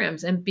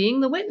programs and being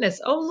the witness.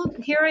 Oh,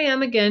 look, here I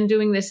am again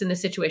doing this in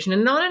this situation.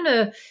 And not in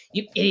a,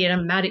 you idiot,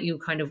 I'm mad at you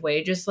kind of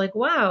way. Just like,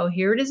 wow,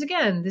 here it is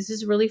again. This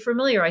is really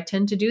familiar. I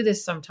tend to do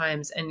this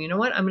sometimes. And you know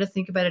what? I'm going to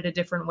think about it a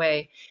different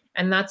way.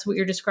 And that's what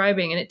you're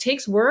describing. And it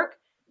takes work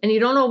and you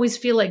don't always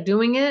feel like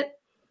doing it,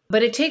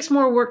 but it takes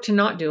more work to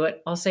not do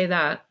it. I'll say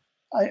that.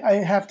 I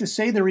have to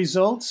say the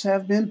results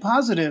have been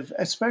positive,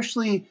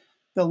 especially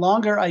the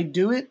longer I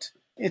do it.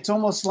 It's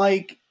almost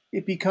like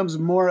it becomes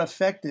more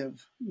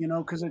effective,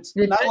 because it's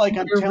not like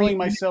I'm telling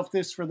myself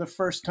this for the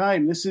first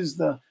time. This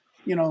is I've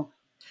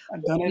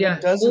done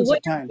it dozens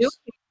of times.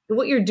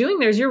 What you're doing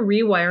there is you're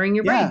rewiring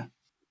your brain. Yeah.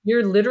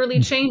 You're literally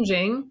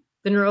changing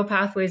the neural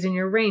pathways in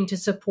your brain to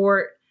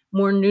support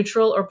more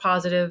neutral or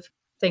positive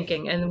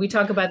thinking. And we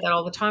talk about that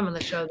all the time on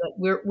the show, that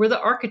we're the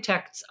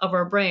architects of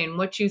our brain.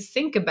 What you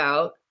think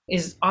about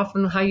is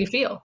often how you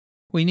feel.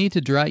 We need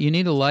to you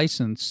need a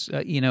license,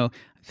 I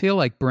feel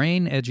like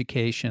brain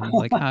education,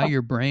 like how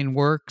your brain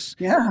works.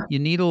 Yeah. You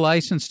need a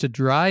license to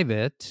drive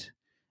it.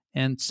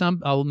 And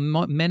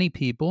many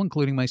people,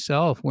 including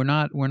myself, we're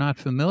not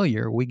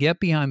familiar. We get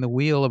behind the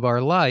wheel of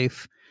our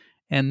life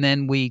and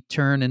then we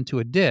turn into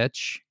a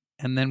ditch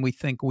and then we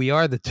think we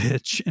are the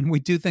ditch, and we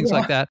do things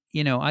like that.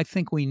 I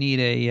think we need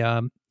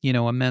a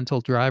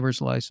mental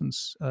driver's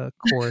license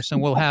course,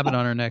 and we'll have it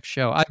on our next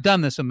show. I've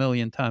done this a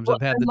million times.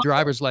 I've had the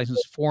driver's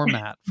license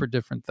format for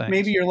different things.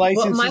 Maybe your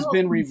license has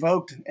been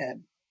revoked,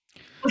 Ed.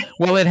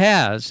 Well, it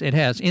has. It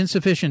has.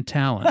 Insufficient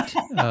talent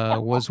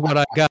was what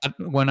I got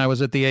when I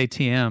was at the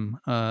ATM.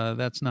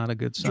 That's not a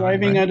good sign.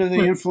 Driving right? under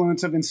the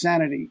influence of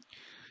insanity.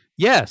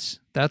 Yes,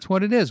 that's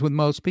what it is with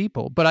most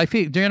people. But I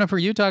feel, Jennifer,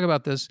 you talk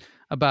about this,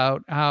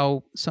 about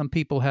how some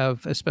people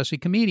have, especially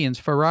comedians,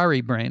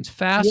 Ferrari brains,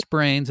 fast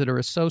brains that are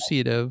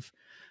associative,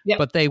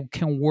 but they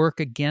can work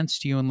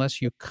against you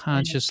unless you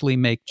consciously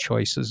make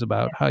choices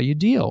about how you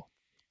deal.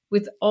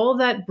 With all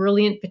that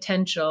brilliant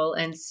potential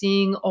and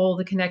seeing all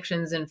the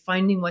connections and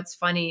finding what's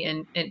funny,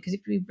 and because you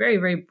have to be very,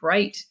 very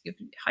bright, you have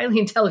to be highly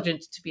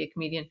intelligent to be a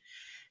comedian.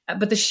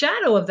 But the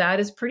shadow of that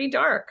is pretty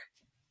dark,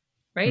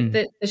 right?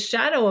 The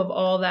shadow of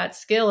all that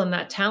skill and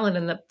that talent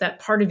and that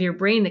part of your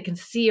brain that can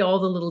see all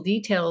the little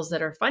details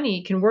that are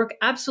funny can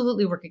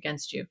absolutely work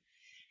against you.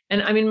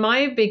 And I mean,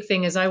 my big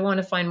thing is I want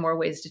to find more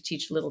ways to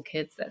teach little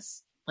kids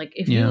this. Like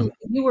if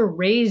you were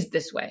raised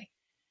this way,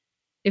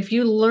 if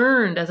you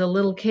learned as a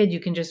little kid, you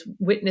can just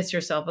witness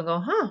yourself and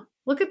go,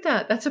 look at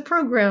that. That's a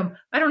program.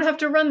 I don't have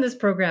to run this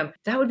program.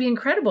 That would be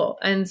incredible.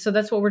 And so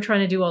that's what we're trying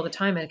to do all the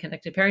time at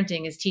Connected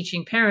Parenting, is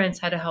teaching parents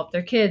how to help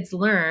their kids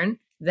learn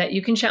that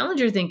you can challenge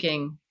your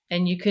thinking,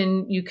 and you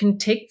can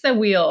take the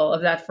wheel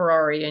of that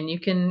Ferrari and you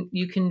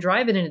can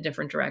drive it in a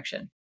different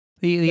direction.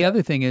 The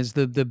other thing is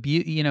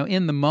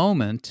in the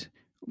moment,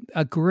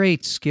 a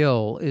great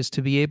skill is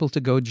to be able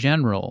to go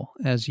general,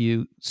 as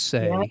you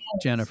say,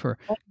 Jennifer.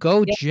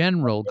 Go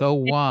general, go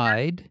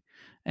wide,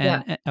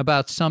 and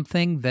about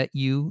something that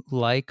you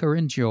like or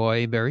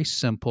enjoy, very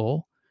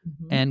simple,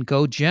 and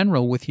go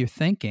general with your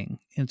thinking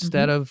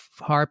instead of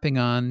harping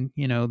on,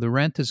 the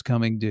rent is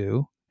coming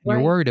due. You're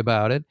worried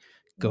about it.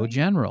 Go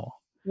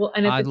general. Well,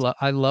 and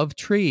I love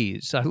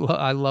trees.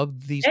 I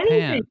love these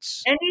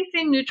pants.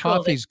 Anything neutral.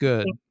 Coffee's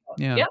good.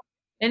 Yeah. Yep.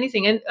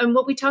 Anything. And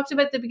what we talked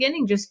about at the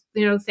beginning, just,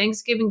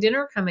 Thanksgiving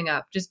dinner coming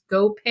up, just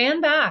go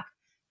pan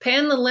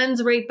the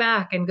lens right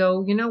back and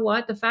go, you know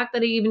what? The fact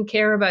that I even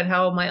care about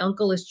how my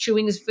uncle is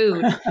chewing his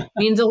food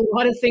means a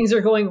lot of things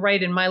are going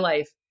right in my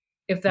life,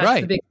 if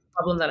that's the big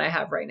problem that I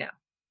have right now.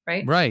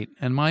 Right. Right.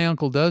 And my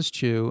uncle does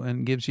chew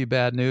and gives you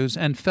bad news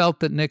and felt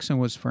that Nixon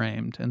was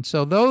framed. And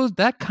so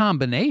that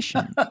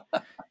combination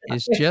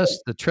is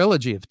just the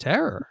trilogy of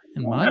terror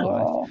in my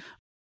life.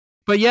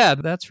 But yeah,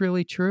 that's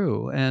really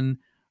true. And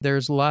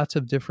there's lots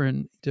of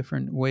different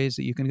ways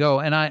that you can go.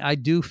 And I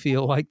do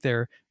feel like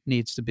there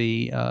needs to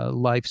be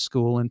life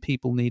school, and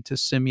people need to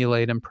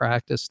simulate and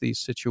practice these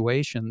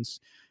situations,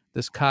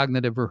 this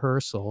cognitive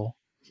rehearsal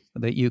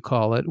that you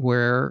call it,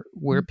 where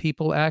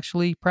people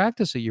actually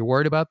practice it. You're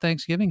worried about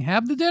Thanksgiving?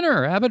 Have the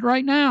dinner. Have it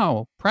right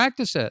now.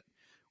 Practice it.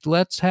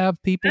 Let's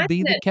have people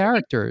be the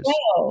characters.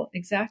 Oh,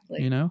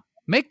 exactly.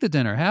 Make the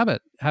dinner. Have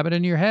it. Have it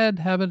in your head.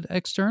 Have it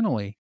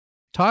externally.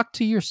 Talk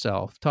to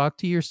yourself. Talk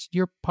to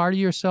your part of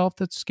yourself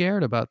that's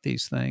scared about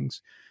these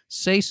things.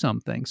 Say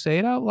something. Say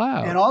it out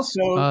loud. And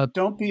also,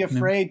 don't be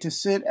afraid to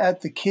sit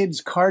at the kids'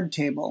 card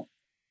table.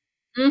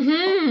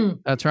 Mm-hmm.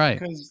 That's right.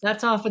 Because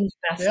that's often the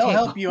best. They'll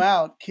help you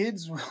out.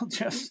 Kids will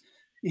just...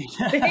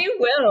 They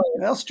will.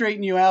 They'll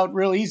straighten you out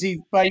real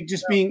easy by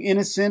just being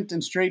innocent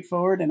and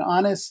straightforward and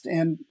honest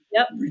and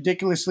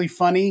ridiculously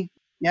funny.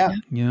 Yeah.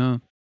 Yeah.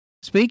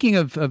 Speaking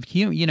of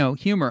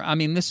humor, I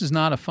mean, this is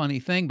not a funny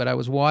thing, but I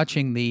was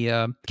watching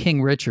the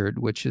King Richard,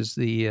 which is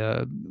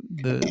the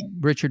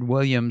Richard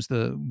Williams,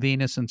 the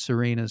Venus and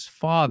Serena's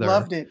father.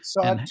 Loved it.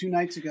 Saw it 2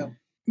 nights ago.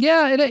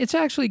 Yeah, it's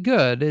actually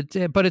good.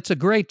 But it's a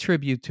great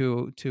tribute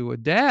to a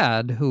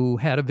dad who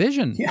had a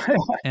vision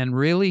and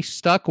really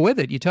stuck with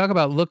it. You talk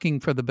about looking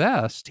for the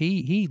best.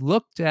 He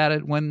looked at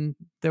it when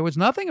there was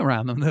nothing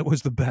around him that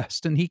was the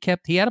best, and he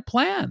had a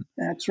plan.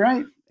 That's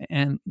right.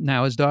 And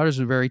now his daughters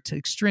are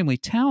extremely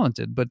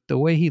talented, but the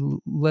way he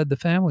led the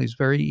family is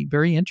very,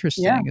 very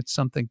interesting. Yeah. It's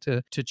something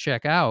to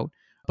check out.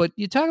 But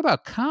you talk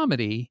about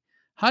comedy.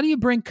 How do you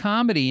bring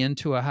comedy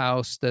into a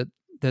house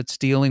that's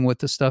dealing with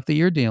the stuff that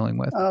you're dealing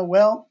with?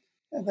 Well,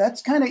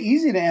 that's kind of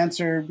easy to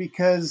answer,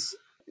 because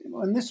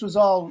when this was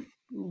all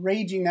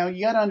raging, now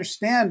you got to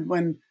understand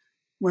when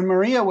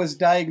Maria was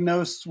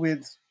diagnosed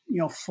with,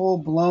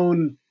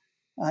 full-blown,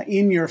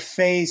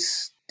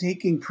 in-your-face,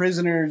 taking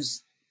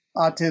prisoners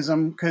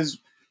autism, because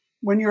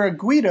when you're a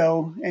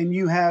Guido and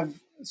you have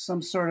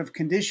some sort of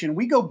condition,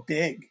 we go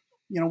big.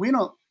 We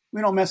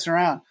don't mess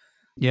around.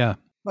 Yeah.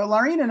 But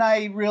Laureen and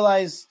I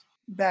realized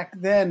back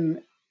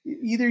then,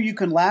 either you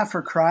can laugh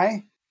or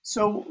cry.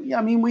 So,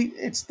 I mean,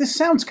 this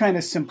sounds kind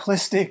of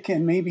simplistic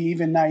and maybe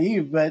even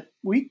naive, but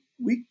we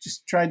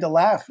just tried to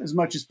laugh as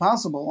much as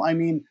possible. I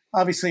mean,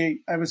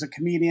 obviously I was a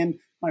comedian.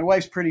 My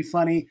wife's pretty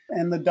funny.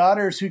 And the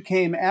daughters who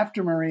came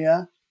after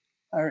Maria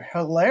are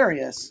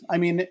hilarious. I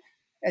mean,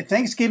 at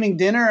Thanksgiving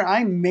dinner,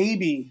 I'm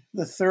maybe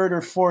the 3rd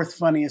or 4th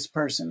funniest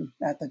person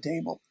at the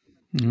table,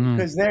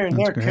 because they're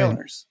great.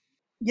 Killers.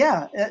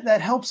 Yeah,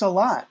 that helps a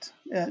lot.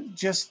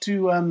 Just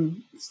to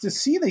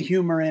see the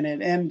humor in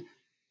it, and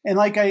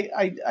like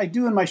I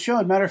do in my show.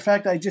 As a matter of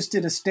fact, I just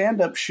did a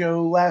stand-up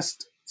show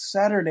last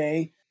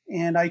Saturday,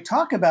 and I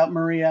talk about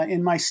Maria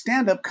in my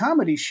stand-up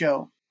comedy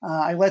show.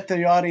 I let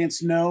the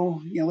audience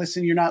know,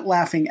 listen, you're not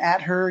laughing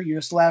at her, you're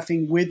just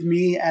laughing with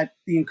me at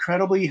the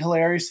incredibly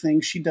hilarious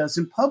things she does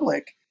in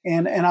public,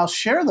 and I'll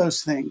share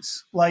those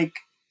things. Like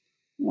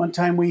one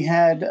time we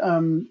had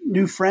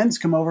new friends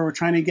come over. We're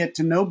trying to get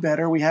to know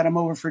better. We had them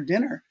over for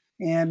dinner,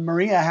 and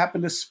Maria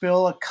happened to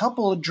spill a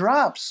couple of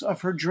drops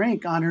of her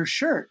drink on her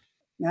shirt.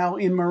 Now,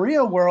 in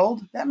Maria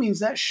world, that means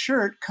that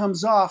shirt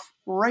comes off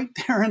right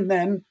there and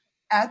then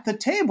at the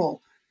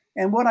table.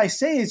 And what I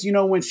say is,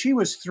 when she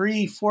was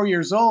 3, 4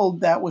 years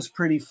old, that was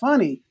pretty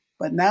funny.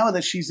 But now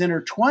that she's in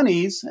her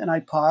 20s, and I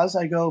pause,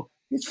 I go,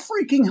 it's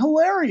freaking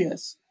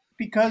hilarious.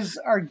 Because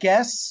our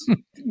guests,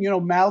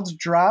 mouths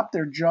drop,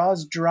 their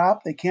jaws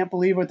drop. They can't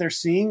believe what they're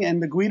seeing.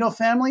 And the Guido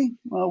family,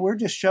 well, we're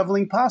just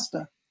shoveling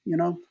pasta.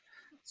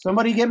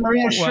 Somebody get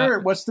Maria a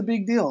shirt. What's the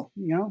big deal?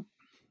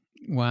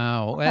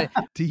 Wow.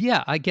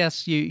 Yeah, I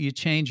guess you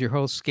change your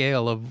whole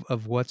scale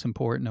of what's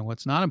important and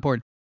what's not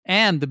important,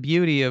 and the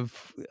beauty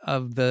of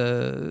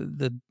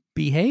the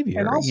behavior.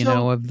 And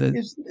also,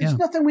 there's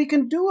nothing we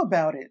can do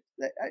about it.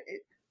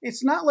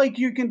 It's not like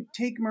you can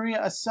take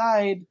Maria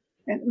aside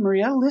and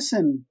Maria,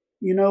 listen.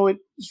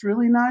 It's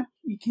really not,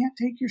 you can't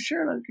take your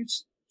shirt off.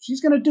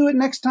 She's going to do it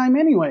next time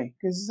anyway,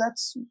 because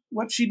that's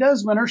what she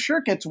does when her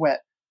shirt gets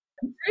wet.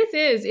 The truth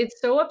is, it's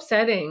so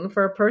upsetting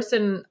for a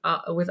person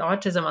with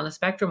autism on the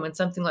spectrum when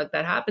something like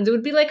that happens. It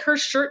would be like her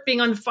shirt being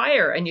on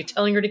fire and you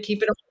telling her to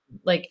keep it on.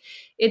 Like,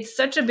 it's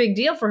such a big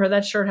deal for her.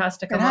 That shirt has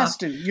to come off. It has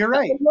to. You're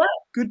right.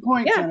 Good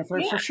point,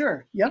 Jennifer, for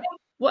sure. Yep.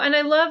 Well, and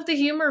I love the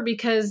humor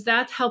because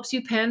that helps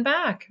you pan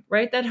back,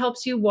 right? That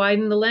helps you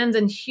widen the lens.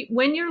 And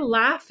when you're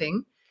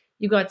laughing,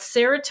 you got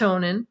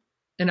serotonin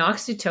and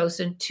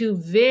oxytocin, 2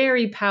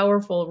 very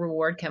powerful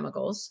reward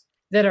chemicals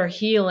that are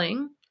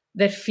healing,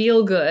 that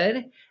feel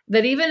good,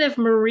 that even if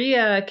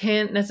Maria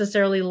can't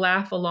necessarily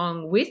laugh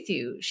along with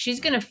you, she's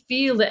going to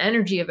feel the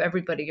energy of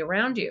everybody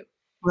around you.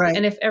 Right.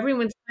 And if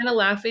everyone's kind of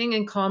laughing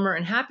and calmer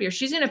and happier,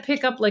 she's going to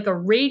pick up like a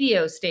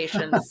radio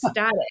station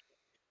static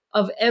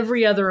of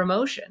every other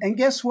emotion. And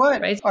guess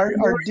what? Right? Our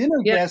dinner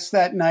guests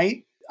that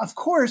night, of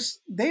course,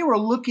 they were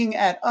looking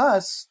at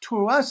us,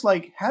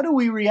 like, how do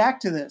we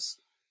react to this?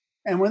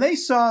 And when they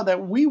saw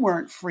that we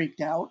weren't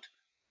freaked out,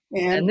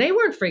 and they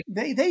weren't freaked,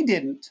 they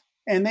didn't.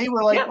 And they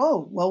were like,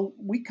 oh, well,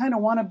 we kind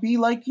of want to be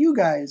like you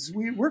guys.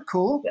 We're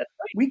cool. Right.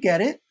 We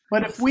get it.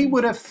 But if we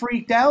would have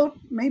freaked out,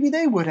 maybe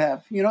they would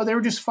have. They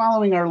were just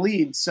following our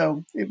lead.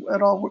 So it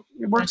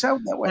works out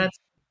that way.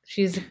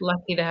 She's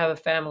lucky to have a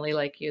family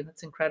like you.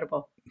 That's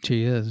incredible.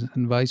 She is,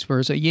 and vice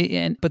versa.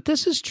 But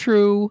this is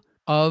true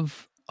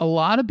of a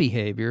lot of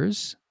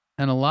behaviors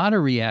and a lot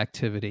of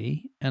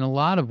reactivity and a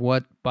lot of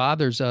what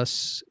bothers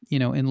us,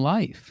 in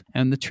life.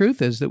 And the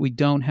truth is that we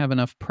don't have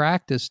enough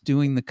practice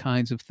doing the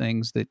kinds of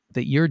things that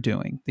you're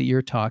doing, that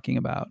you're talking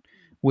about,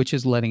 which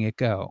is letting it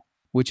go,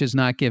 which is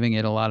not giving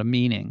it a lot of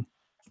meaning.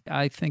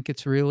 I think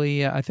it's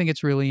really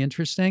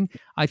interesting.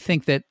 I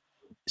think that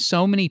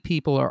so many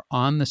people are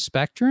on the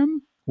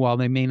spectrum, while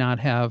they may not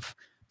have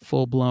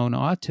full-blown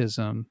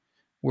autism.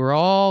 We're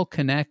all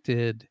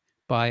connected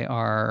by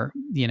our,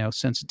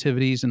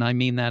 sensitivities, and I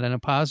mean that in a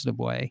positive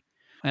way.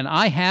 And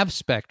I have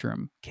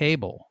Spectrum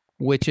cable,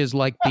 which is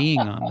like being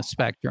on the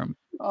spectrum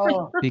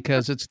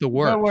because it's the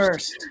worst. The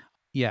worst.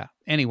 Yeah.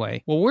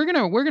 Anyway, well, we're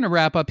gonna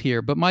wrap up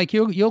here. But Mike,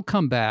 you'll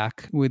come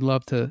back. We'd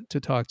love to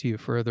talk to you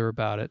further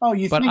about it. Oh,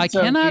 you but think I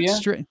so? cannot.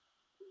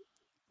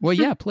 Well,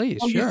 yeah, please,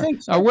 sure. You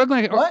think so? We're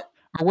going. What?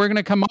 Or we're going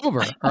to come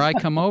over, or I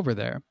come over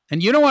there.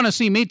 And you don't want to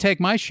see me take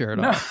my shirt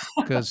off,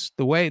 because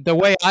the way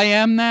I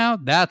am now,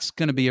 that's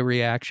going to be a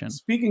reaction.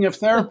 Speaking of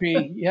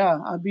therapy, yeah,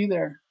 I'll be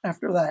there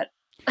after that.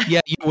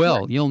 Yeah, you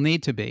will. You'll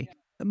need to be.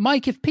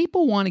 Mike, if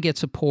people want to get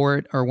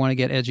support or want to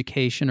get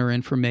education or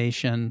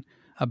information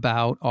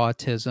about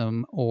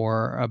autism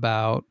or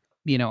about,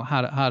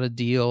 how to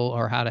deal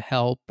or how to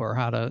help or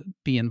how to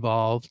be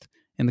involved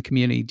in the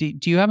community,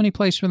 do you have any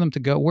place for them to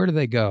go? Where do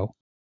they go?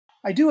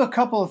 I do a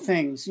couple of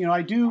things.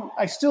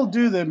 I still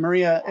do the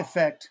Maria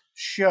Effect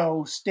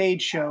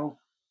stage show,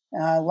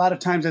 a lot of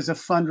times as a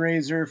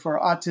fundraiser for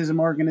autism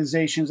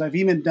organizations. I've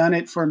even done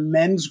it for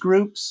men's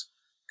groups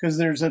because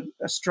there's a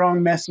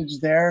strong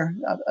message there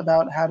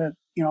about how to,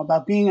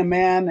 about being a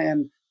man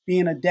and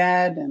being a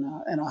dad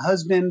and a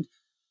husband,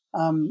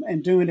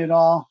 and doing it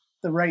all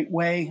the right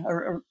way,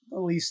 or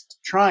at least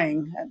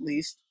trying at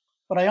least.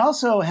 But I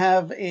also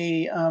have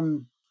a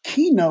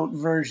keynote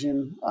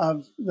version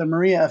of the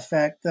Maria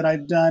Effect that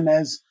I've done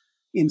as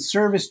in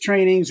service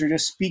trainings or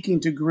just speaking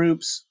to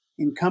groups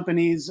in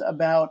companies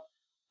about,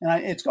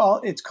 and it's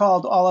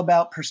called All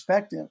About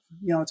Perspective.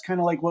 It's kind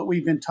of like what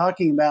we've been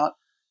talking about.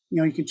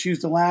 You can choose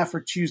to laugh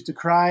or choose to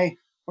cry,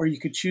 or you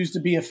could choose to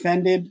be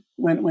offended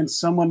when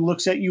someone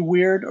looks at you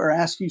weird or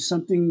asks you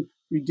something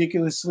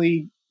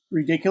ridiculously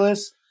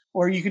ridiculous,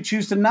 or you could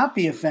choose to not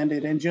be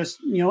offended and just,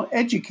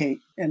 educate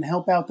and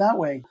help out that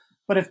way.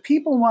 But if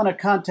people want to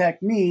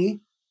contact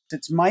me,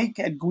 it's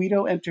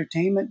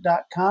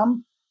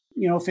mike@guidoentertainment.com.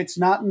 If it's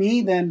not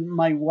me, then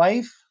my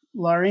wife,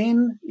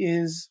 Laureen,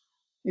 is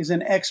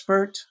an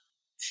expert.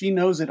 She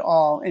knows it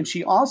all. And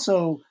she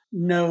also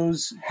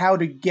knows how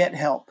to get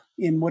help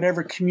in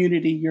whatever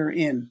community you're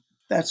in.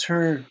 That's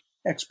her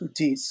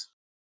expertise.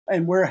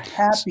 And we're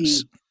happy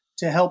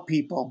to help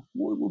people.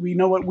 We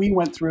know what we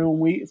went through,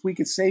 and if we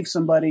could save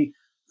somebody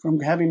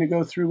from having to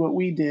go through what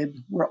we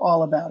did, we're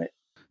all about it.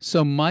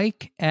 So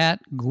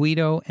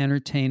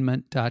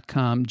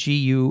mike@guidoentertainment.com,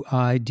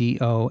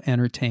 Guido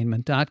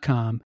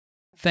entertainment.com.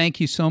 Thank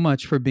you so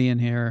much for being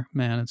here,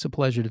 man. It's a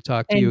pleasure to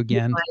talk to you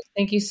again.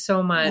 Thank you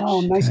so much. Oh,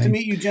 nice to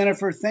meet you,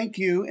 Jennifer. Thank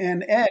you.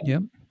 And Ed,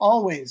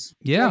 always.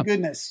 Yeah. My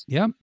goodness.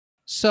 Yep.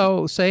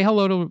 So say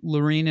hello to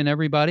Laureen and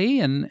everybody.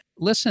 And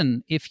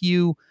listen, if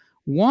you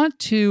want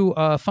to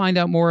find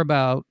out more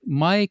about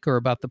Mike or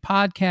about the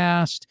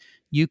podcast,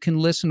 you can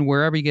listen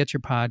wherever you get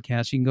your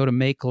podcasts. You can go to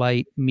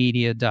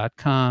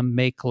makelightmedia.com,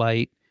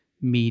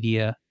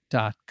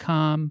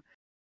 makelightmedia.com.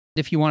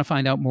 If you want to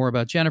find out more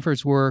about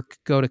Jennifer's work,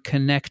 go to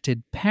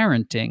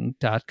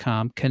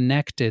connectedparenting.com,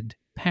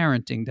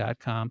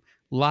 connectedparenting.com.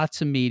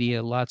 Lots of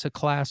media, lots of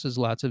classes,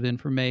 lots of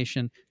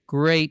information,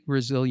 great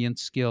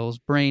resilience skills,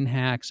 brain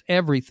hacks,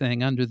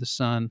 everything under the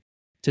sun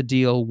to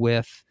deal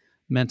with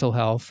mental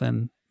health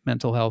and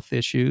mental health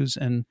issues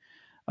and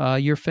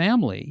your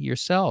family,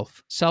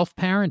 yourself,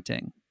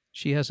 self-parenting.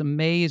 She has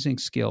amazing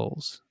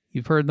skills.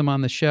 You've heard them on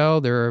the show.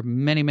 There are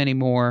many, many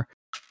more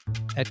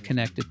at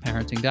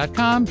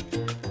connectedparenting.com.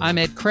 I'm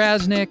Ed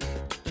Krasnick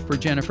for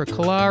Jennifer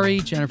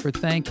Kalari. Jennifer,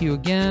 thank you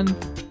again.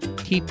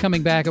 Keep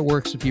coming back. It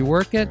works if you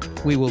work it.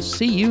 We will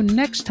see you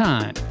next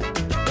time.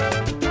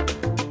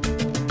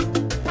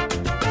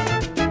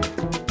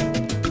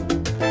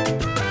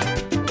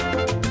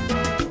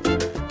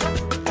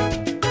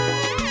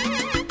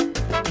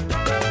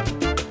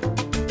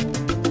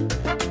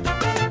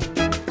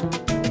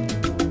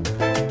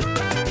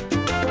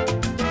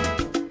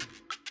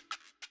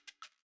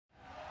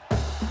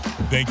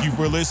 Thank you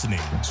for listening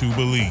to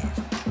Believe.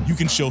 You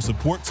can show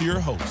support to your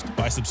host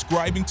by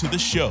subscribing to the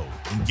show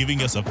and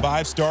giving us a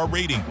 5-star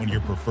rating on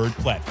your preferred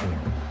platform.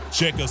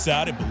 Check us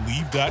out at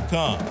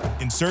Believe.com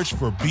and search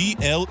for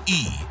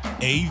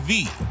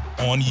BLEAV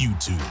on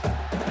YouTube.